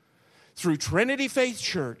 Through Trinity Faith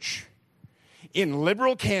Church in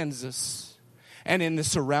Liberal, Kansas, and in the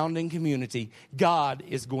surrounding community, God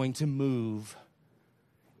is going to move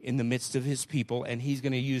in the midst of His people, and He's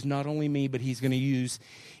going to use not only me, but He's going to use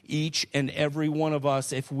each and every one of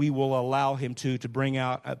us if we will allow Him to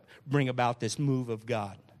bring about this move of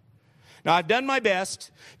God. Now, I've done my best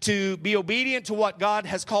to be obedient to what God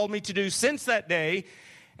has called me to do since that day,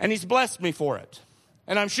 and He's blessed me for it.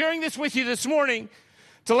 And I'm sharing this with you this morning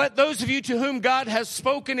to let those of you to whom God has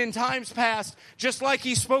spoken in times past, just like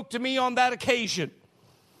He spoke to me on that occasion,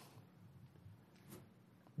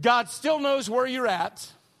 God still knows where you're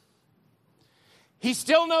at. He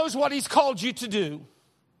still knows what He's called you to do.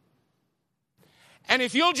 And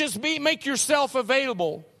if you'll just make yourself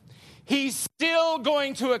available, He's still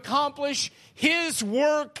going to accomplish His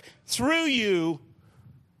work through you.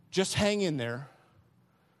 Just hang in there,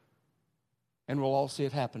 and we'll all see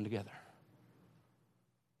it happen together.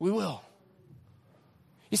 We will.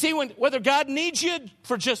 You see, whether God needs you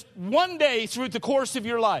for just one day through the course of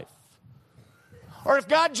your life, or if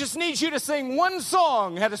God just needs you to sing one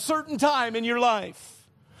song at a certain time in your life,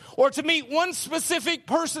 or to meet one specific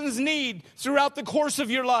person's need throughout the course of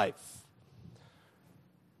your life,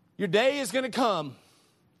 your day is going to come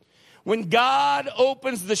when God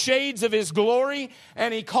opens the shades of His glory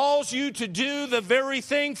and He calls you to do the very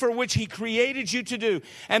thing for which He created you to do.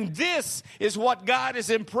 And this is what God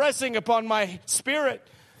is impressing upon my spirit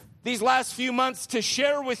these last few months to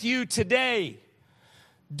share with you today.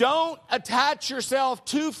 Don't attach yourself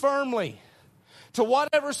too firmly to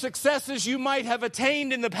whatever successes you might have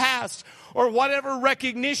attained in the past or whatever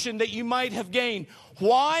recognition that you might have gained.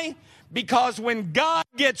 Why? Because when God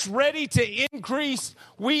gets ready to increase,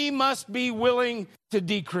 we must be willing to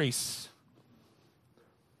decrease.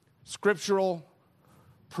 Scriptural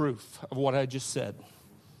proof of what I just said.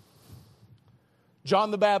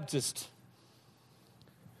 John the Baptist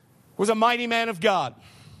was a mighty man of God.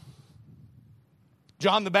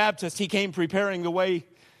 John the Baptist, he came preparing the way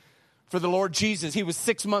for the Lord Jesus. He was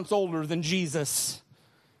 6 months older than Jesus.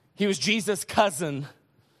 He was Jesus' cousin.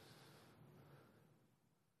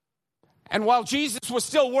 And while Jesus was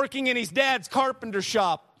still working in his dad's carpenter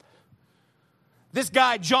shop, this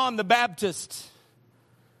guy, John the Baptist,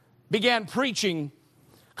 began preaching,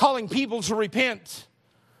 calling people to repent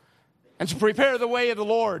and to prepare the way of the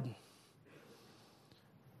Lord.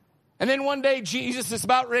 And then one day, Jesus is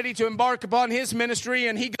about ready to embark upon His ministry,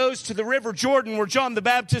 and He goes to the River Jordan where John the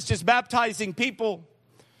Baptist is baptizing people.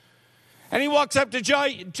 And he walks up to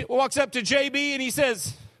JB and he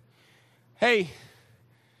says, "Hey,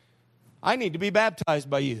 I need to be baptized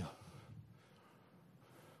by you."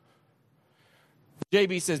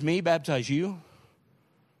 JB says, "Me baptize you?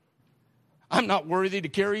 I'm not worthy to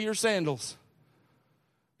carry your sandals.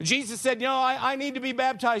 Jesus said, I need to be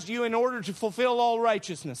baptized you in order to fulfill all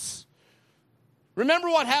righteousness. Remember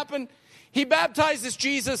what happened? He baptizes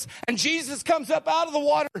Jesus, and Jesus comes up out of the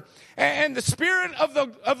water, and the Spirit of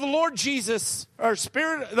the Lord Jesus, or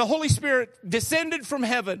the Holy Spirit, descended from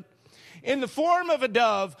heaven in the form of a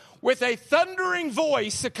dove with a thundering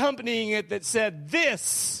voice accompanying it that said,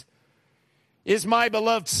 "This is my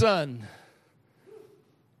beloved Son,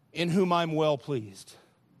 in whom I'm well pleased."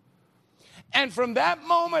 And from that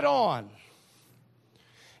moment on,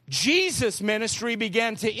 Jesus' ministry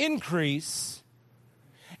began to increase,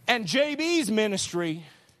 and JB's ministry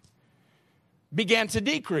began to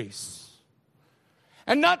decrease.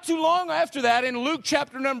 And not too long after that, in Luke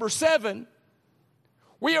chapter number 7,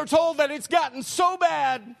 we are told that it's gotten so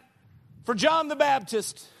bad for John the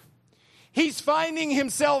Baptist, he's finding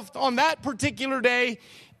himself on that particular day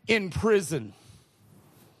in prison.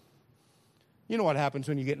 You know what happens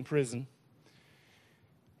when you get in prison?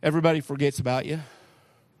 Everybody forgets about you.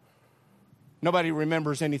 Nobody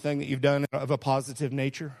remembers anything that you've done of a positive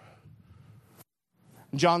nature.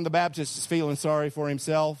 John the Baptist is feeling sorry for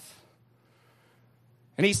himself.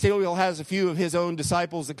 And he still has a few of his own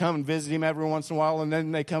disciples that come and visit him every once in a while. And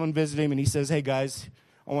then they come and visit him and he says, "Hey guys,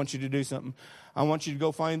 I want you to do something. I want you to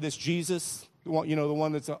go find this Jesus, the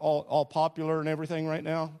one that's all popular and everything right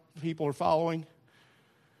now. People are following.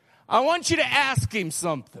 I want you to ask him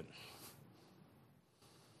something.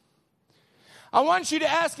 I want you to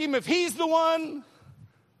ask him if he's the one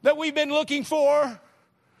that we've been looking for,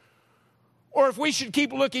 or if we should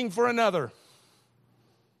keep looking for another."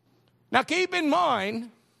 Now keep in mind,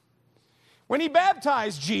 when he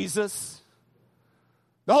baptized Jesus,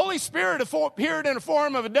 the Holy Spirit appeared in the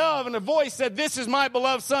form of a dove, and a voice said, "This is my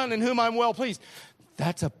beloved Son in whom I'm well pleased."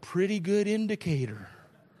 That's a pretty good indicator.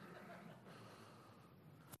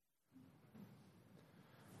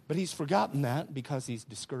 But he's forgotten that because he's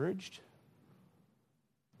discouraged.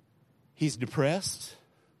 He's depressed.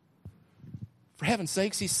 For heaven's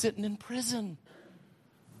sakes, he's sitting in prison.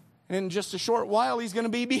 And in just a short while, he's going to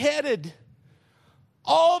be beheaded.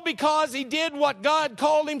 All because he did what God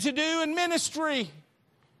called him to do in ministry.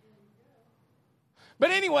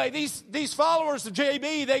 But anyway, these followers of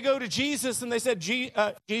JB, they go to Jesus and they said,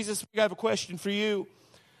 "Jesus, we have a question for you.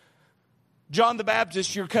 John the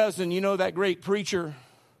Baptist, your cousin, that great preacher,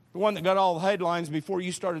 the one that got all the headlines before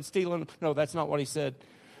you started stealing." No, that's not what he said.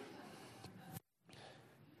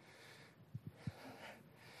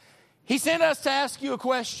 He sent us to ask you a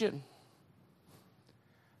question.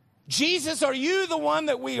 Jesus, are you the one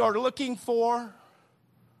that we are looking for?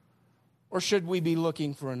 Or should we be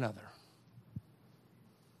looking for another?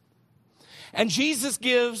 And Jesus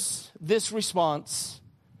gives this response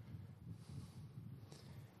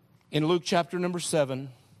in Luke chapter number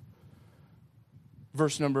 7,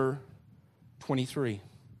 verse number 23.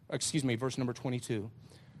 Verse number 22.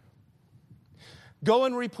 "Go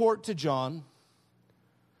and report to John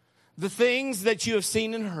the things that you have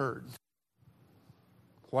seen and heard."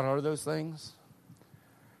 What are those things?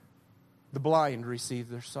 The blind receive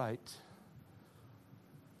their sight.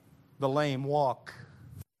 The lame walk.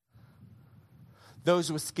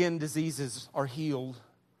 Those with skin diseases are healed.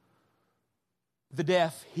 The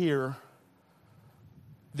deaf hear.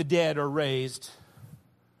 The dead are raised.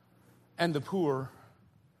 And the poor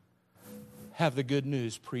have the good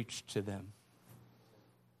news preached to them.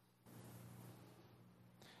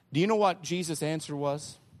 Do you know what Jesus' answer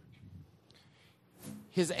was?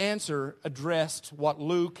 His answer addressed what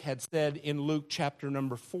Luke had said in Luke chapter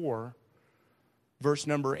number 4, verse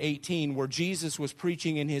number 18, where Jesus was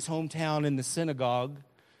preaching in his hometown in the synagogue.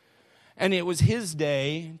 And it was his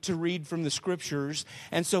day to read from the scriptures.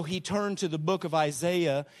 And so he turned to the book of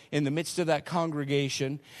Isaiah in the midst of that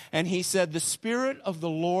congregation. And he said, "The Spirit of the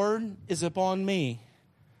Lord is upon me,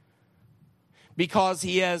 because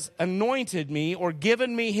he has anointed me," or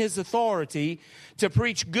given me his authority, "to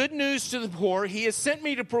preach good news to the poor. He has sent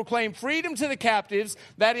me to proclaim freedom to the captives,"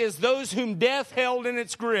 that is, those whom death held in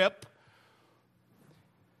its grip,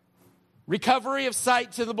 "recovery of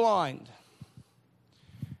sight to the blind."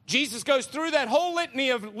 Jesus goes through that whole litany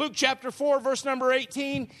of Luke chapter 4, verse number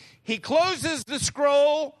 18. He closes the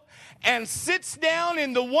scroll and sits down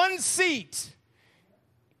in the one seat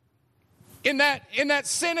in that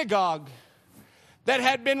synagogue that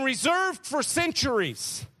had been reserved for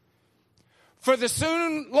centuries for the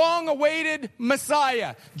soon long-awaited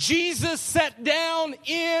Messiah. Jesus sat down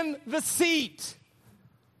in the seat.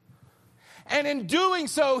 And in doing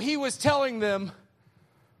so, he was telling them,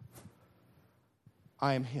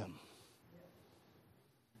 "I am him.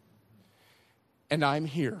 And I'm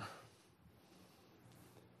here.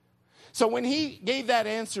 So when he gave that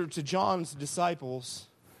answer to John's disciples,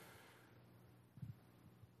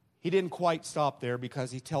 he didn't quite stop there,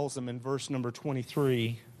 because he tells them in verse number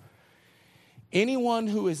 23, anyone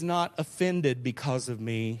who is not offended because of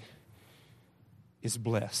me is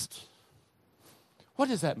blessed. What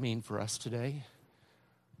does that mean for us today?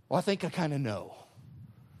 Well, I think I kind of know.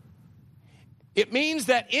 It means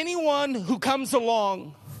that anyone who comes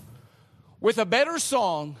along with a better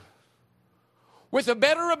song, with a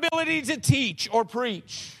better ability to teach or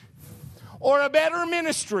preach, or a better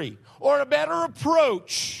ministry, or a better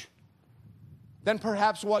approach than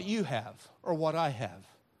perhaps what you have or what I have,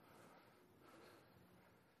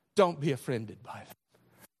 don't be offended by them.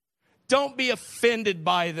 Don't be offended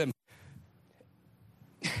by them.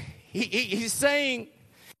 He's saying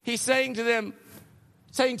to them,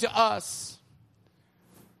 saying to us,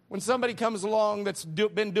 when somebody comes along that's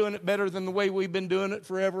been doing it better than the way we've been doing it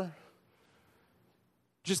forever,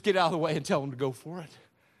 just get out of the way and tell them to go for it.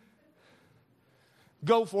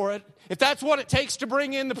 Go for it. If that's what it takes to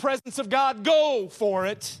bring in the presence of God, go for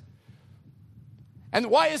it. And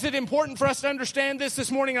why is it important for us to understand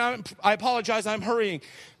this morning? I apologize, I'm hurrying.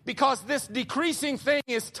 Because this decreasing thing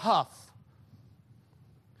is tough.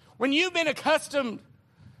 When you've been accustomed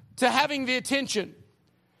to having the attention,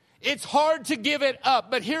 it's hard to give it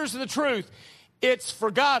up. But here's the truth. It's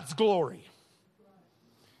for God's glory.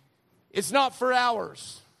 It's not for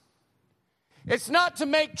ours. It's not to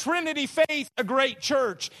make Trinity Faith a great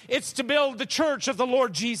church. It's to build the church of the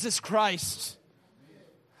Lord Jesus Christ.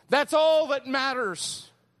 That's all that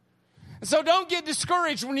matters. And so don't get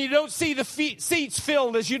discouraged when you don't see the seats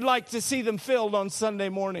filled as you'd like to see them filled on Sunday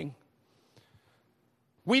morning.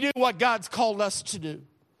 We do what God's called us to do.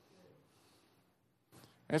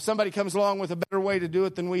 And if somebody comes along with a better way to do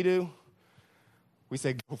it than we do, we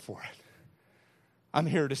say, go for it. I'm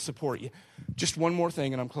here to support you. Just one more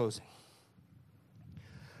thing and I'm closing.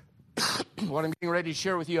 What I'm getting ready to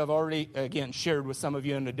share with you, I've already, again, shared with some of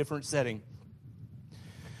you in a different setting.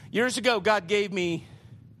 Years ago, God gave me,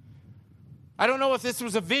 I don't know if this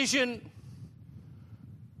was a vision.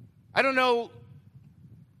 I don't know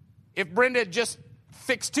if Brenda had just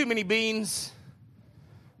fixed too many beans,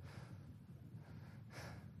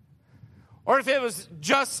 or if it was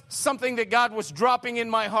just something that God was dropping in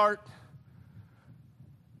my heart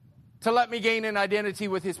to let me gain an identity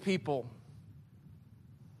with His people.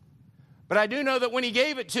 But I do know that when He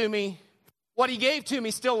gave it to me, what He gave to me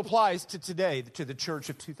still applies to today, to the church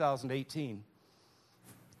of 2018.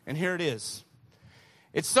 And here it is.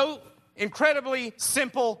 It's so incredibly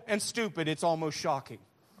simple and stupid, it's almost shocking.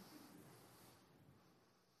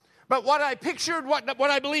 But what I pictured, what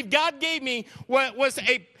I believe God gave me was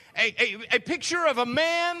a picture of a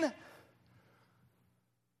man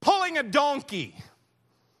pulling a donkey.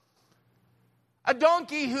 A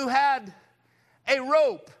donkey who had a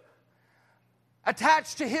rope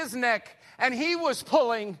attached to his neck, and he was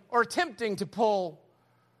pulling or attempting to pull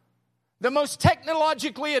the most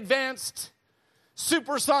technologically advanced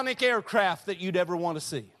supersonic aircraft that you'd ever want to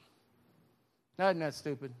see. Now, isn't that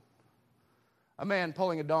stupid? A man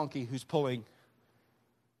pulling a donkey who's pulling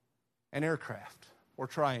an aircraft, or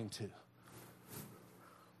trying to.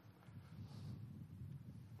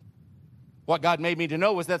 What God made me to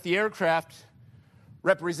know was that the aircraft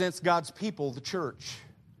represents God's people, the church,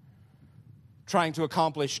 trying to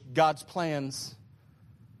accomplish God's plans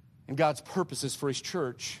and God's purposes for His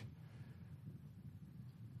church.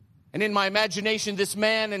 And in my imagination, this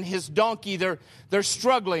man and his donkey, they're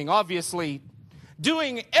struggling, obviously,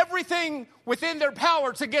 doing everything within their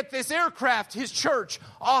power to get this aircraft, His church,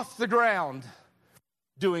 off the ground,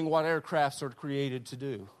 doing what aircrafts are created to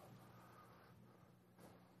do.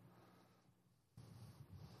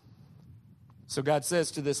 So God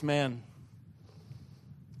says to this man,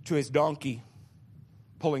 to his donkey,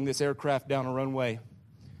 pulling this aircraft down a runway,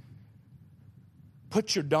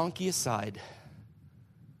 put your donkey aside,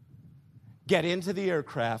 get into the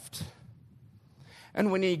aircraft, and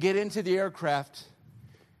when you get into the aircraft,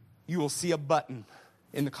 you will see a button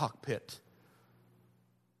in the cockpit.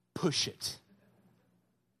 Push it.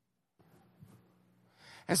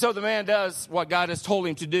 And so the man does what God has told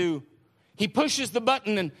him to do. He pushes the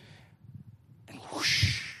button and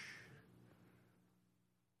whoosh.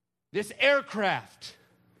 This aircraft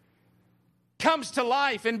comes to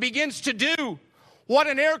life and begins to do what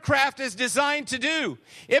an aircraft is designed to do.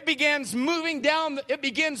 It begins moving down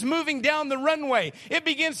the runway. It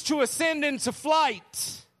begins to ascend into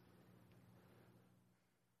flight.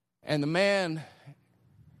 And the man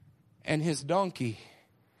and his donkey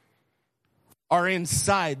are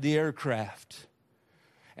inside the aircraft.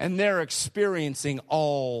 And they're experiencing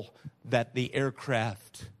all that the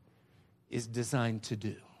aircraft is designed to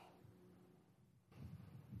do.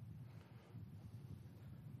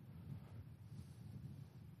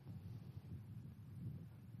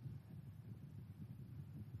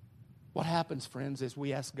 What happens, friends, is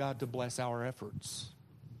we ask God to bless our efforts.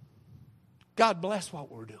 God, bless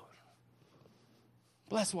what we're doing.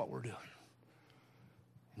 Bless what we're doing.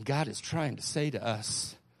 And God is trying to say to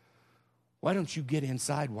us, why don't you get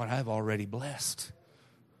inside what I've already blessed?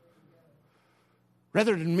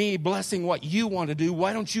 Rather than me blessing what you want to do,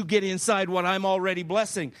 why don't you get inside what I'm already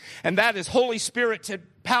blessing? And that is Holy Spirit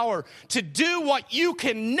power to do what you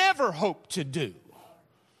can never hope to do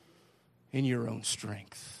in your own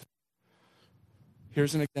strength.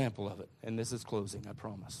 Here's an example of it, and this is closing, I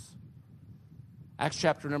promise. Acts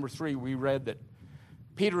chapter number 3, we read that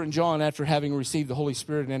Peter and John, after having received the Holy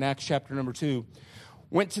Spirit in Acts chapter number 2,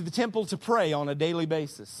 went to the temple to pray on a daily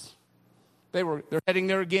basis. They're heading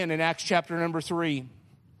there again in Acts chapter number 3.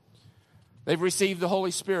 They've received the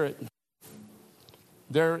Holy Spirit.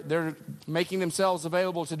 They're making themselves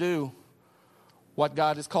available to do what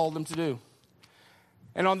God has called them to do.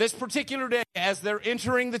 And on this particular day, as they're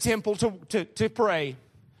entering the temple to pray,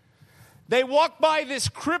 they walk by this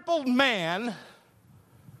crippled man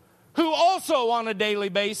who also on a daily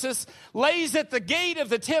basis lays at the gate of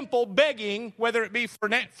the temple begging, whether it be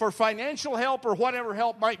for financial help or whatever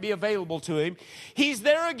help might be available to him. He's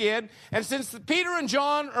there again, and since Peter and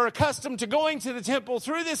John are accustomed to going to the temple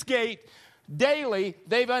through this gate daily,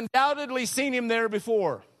 they've undoubtedly seen him there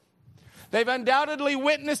before. They've undoubtedly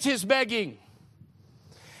witnessed his begging.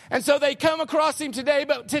 And so they come across him today,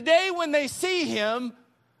 but today when they see him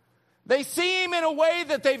in a way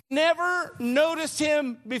that they've never noticed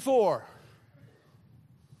him before.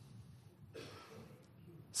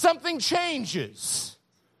 Something changes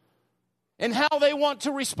in how they want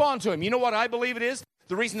to respond to him. You know what I believe it is?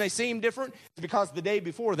 The reason they seem different is because the day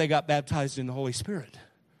before they got baptized in the Holy Spirit.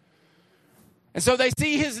 And so they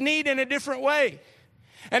see his need in a different way.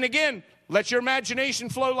 And again, let your imagination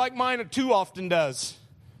flow like mine too often does.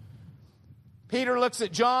 Peter looks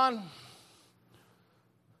at John.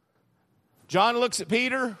 John looks at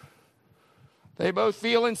Peter. They both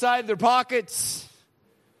feel inside their pockets.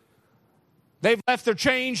 They've left their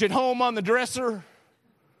change at home on the dresser.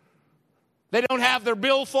 They don't have their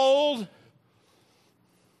billfold.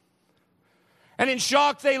 And in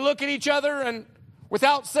shock, they look at each other, and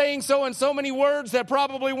without saying so in so many words, they're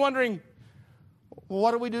probably wondering, well,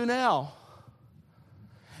 what do we do now?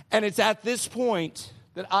 And it's at this point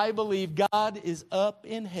that I believe God is up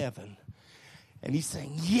in heaven. And he's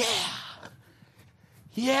saying,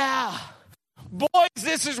 yeah, boys,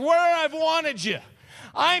 this is where I've wanted you.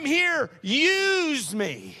 I'm here, use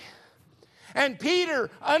me. And Peter,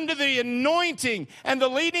 under the anointing and the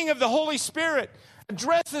leading of the Holy Spirit,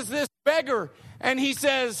 addresses this beggar, and he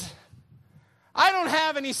says, I don't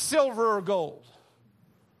have any silver or gold,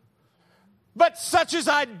 but such as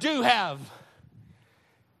I do have,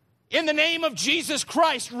 in the name of Jesus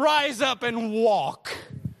Christ, rise up and walk.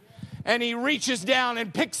 And he reaches down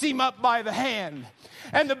and picks him up by the hand.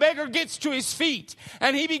 And the beggar gets to his feet,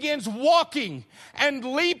 and he begins walking and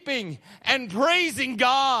leaping and praising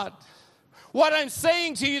God. What I'm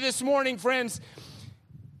saying to you this morning, friends,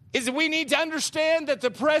 is that we need to understand that the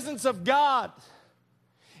presence of God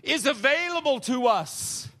is available to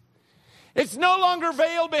us. It's no longer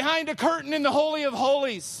veiled behind a curtain in the Holy of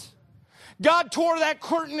Holies. God tore that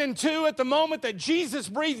curtain in two at the moment that Jesus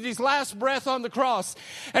breathed his last breath on the cross.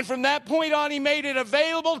 And from that point on, he made it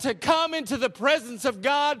available to come into the presence of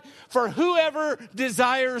God for whoever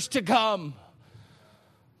desires to come.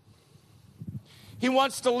 He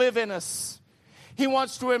wants to live in us. He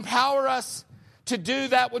wants to empower us to do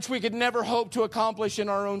that which we could never hope to accomplish in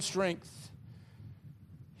our own strength.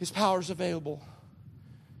 His power is available.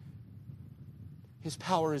 His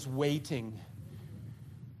power is waiting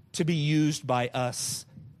to be used by us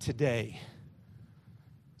today.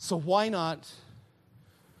 So why not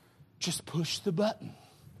just push the button?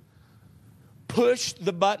 Push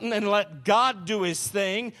the button and let God do his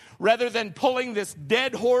thing rather than pulling this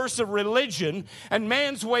dead horse of religion and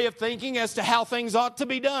man's way of thinking as to how things ought to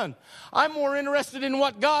be done. I'm more interested in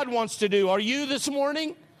what God wants to do. Are you this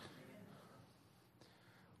morning?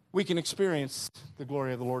 We can experience the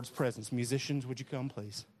glory of the Lord's presence. Musicians, would you come,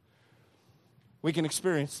 please? We can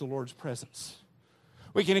experience the Lord's presence.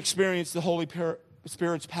 We can experience the Holy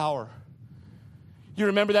Spirit's power. You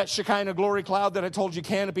remember that Shekinah glory cloud that I told you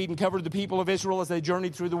canopied and covered the people of Israel as they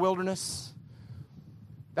journeyed through the wilderness?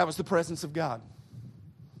 That was the presence of God.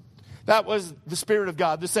 That was the Spirit of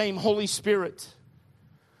God, the same Holy Spirit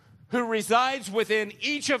who resides within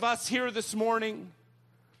each of us here this morning,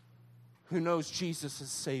 who knows Jesus as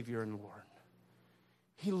Savior and Lord.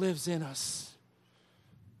 He lives in us.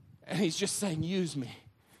 And He's just saying, use me.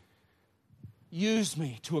 Use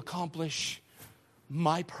me to accomplish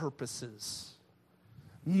my purposes.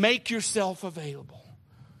 Make yourself available.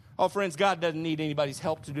 Oh, friends, God doesn't need anybody's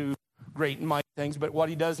help to do great and mighty things, but what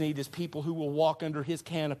He does need is people who will walk under His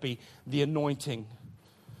canopy, the anointing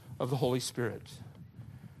of the Holy Spirit.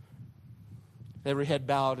 Every head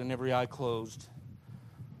bowed and every eye closed.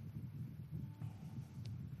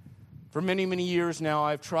 For many, many years now,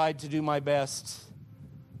 I've tried to do my best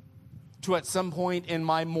to, at some point in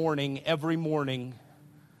my morning, every morning,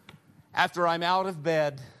 after I'm out of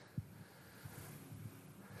bed,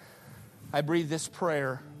 I breathe this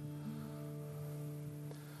prayer.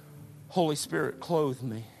 Holy Spirit, clothe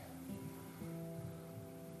me.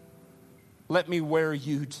 Let me wear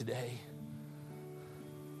you today.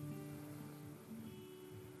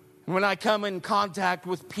 And when I come in contact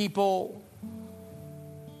with people,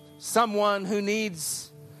 someone who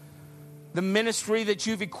needs the ministry that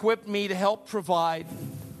you've equipped me to help provide,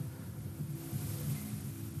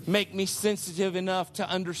 make me sensitive enough to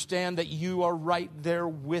understand that you are right there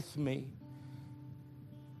with me,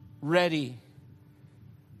 ready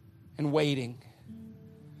and waiting.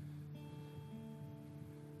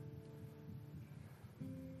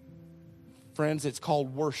 Friends, it's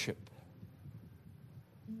called worship.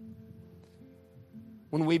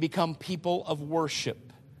 When we become people of worship,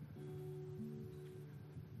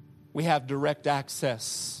 we have direct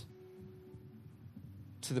access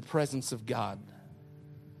to the presence of God,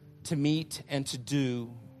 to meet and to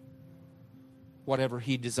do whatever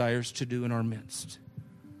He desires to do in our midst.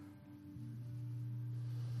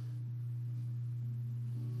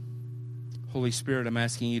 Holy Spirit, I'm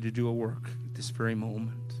asking you to do a work at this very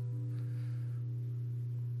moment.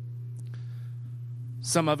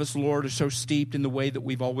 Some of us, Lord, are so steeped in the way that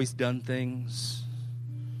we've always done things.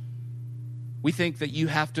 We think that you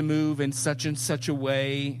have to move in such and such a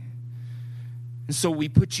way. And so we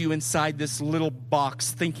put you inside this little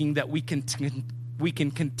box thinking that we can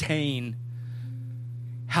contain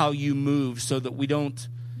how you move so that we don't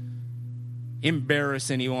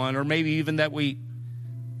embarrass anyone, or maybe even that we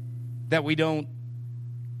don't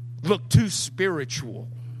look too spiritual,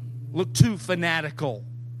 look too fanatical.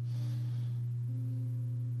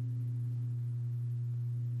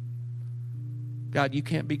 God, you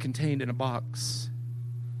can't be contained in a box.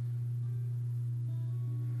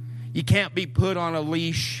 You can't be put on a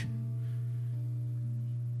leash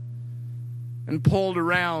and pulled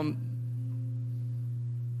around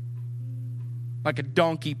like a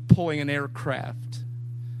donkey pulling an aircraft.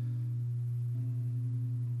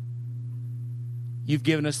 You've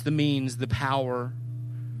given us the means, the power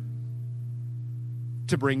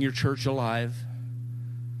to bring your church alive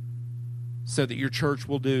so that your church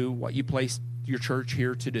will do what you placed your church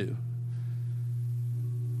here to do.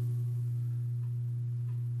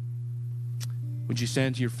 Would you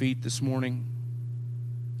stand to your feet this morning?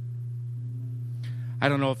 I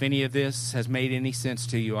don't know if any of this has made any sense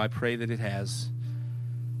to you. I pray that it has.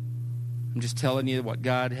 I'm just telling you what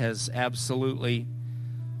God has absolutely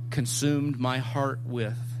consumed my heart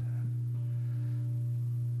with.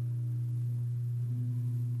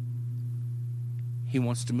 He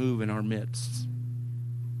wants to move in our midst.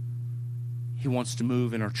 He wants to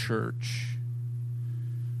move in our church.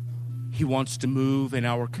 He wants to move in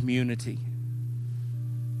our community.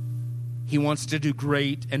 He wants to do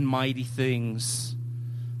great and mighty things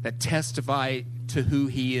that testify to who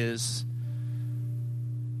He is.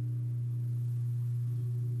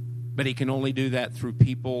 But He can only do that through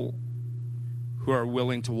people who are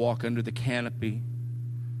willing to walk under the canopy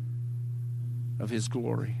of His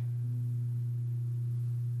glory.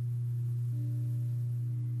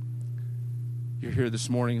 You're here this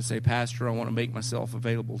morning and say, Pastor, I want to make myself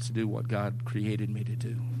available to do what God created me to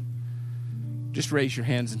do. Just raise your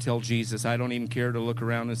hands and tell Jesus. I don't even care to look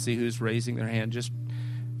around and see who's raising their hand. Just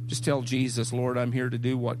tell Jesus, Lord, I'm here to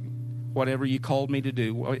do whatever you called me to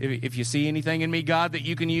do. If you see anything in me, God, that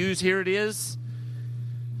you can use, here it is.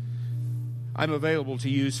 I'm available to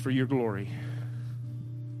use for your glory.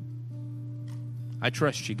 I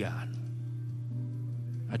trust you, God.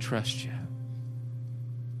 I trust you.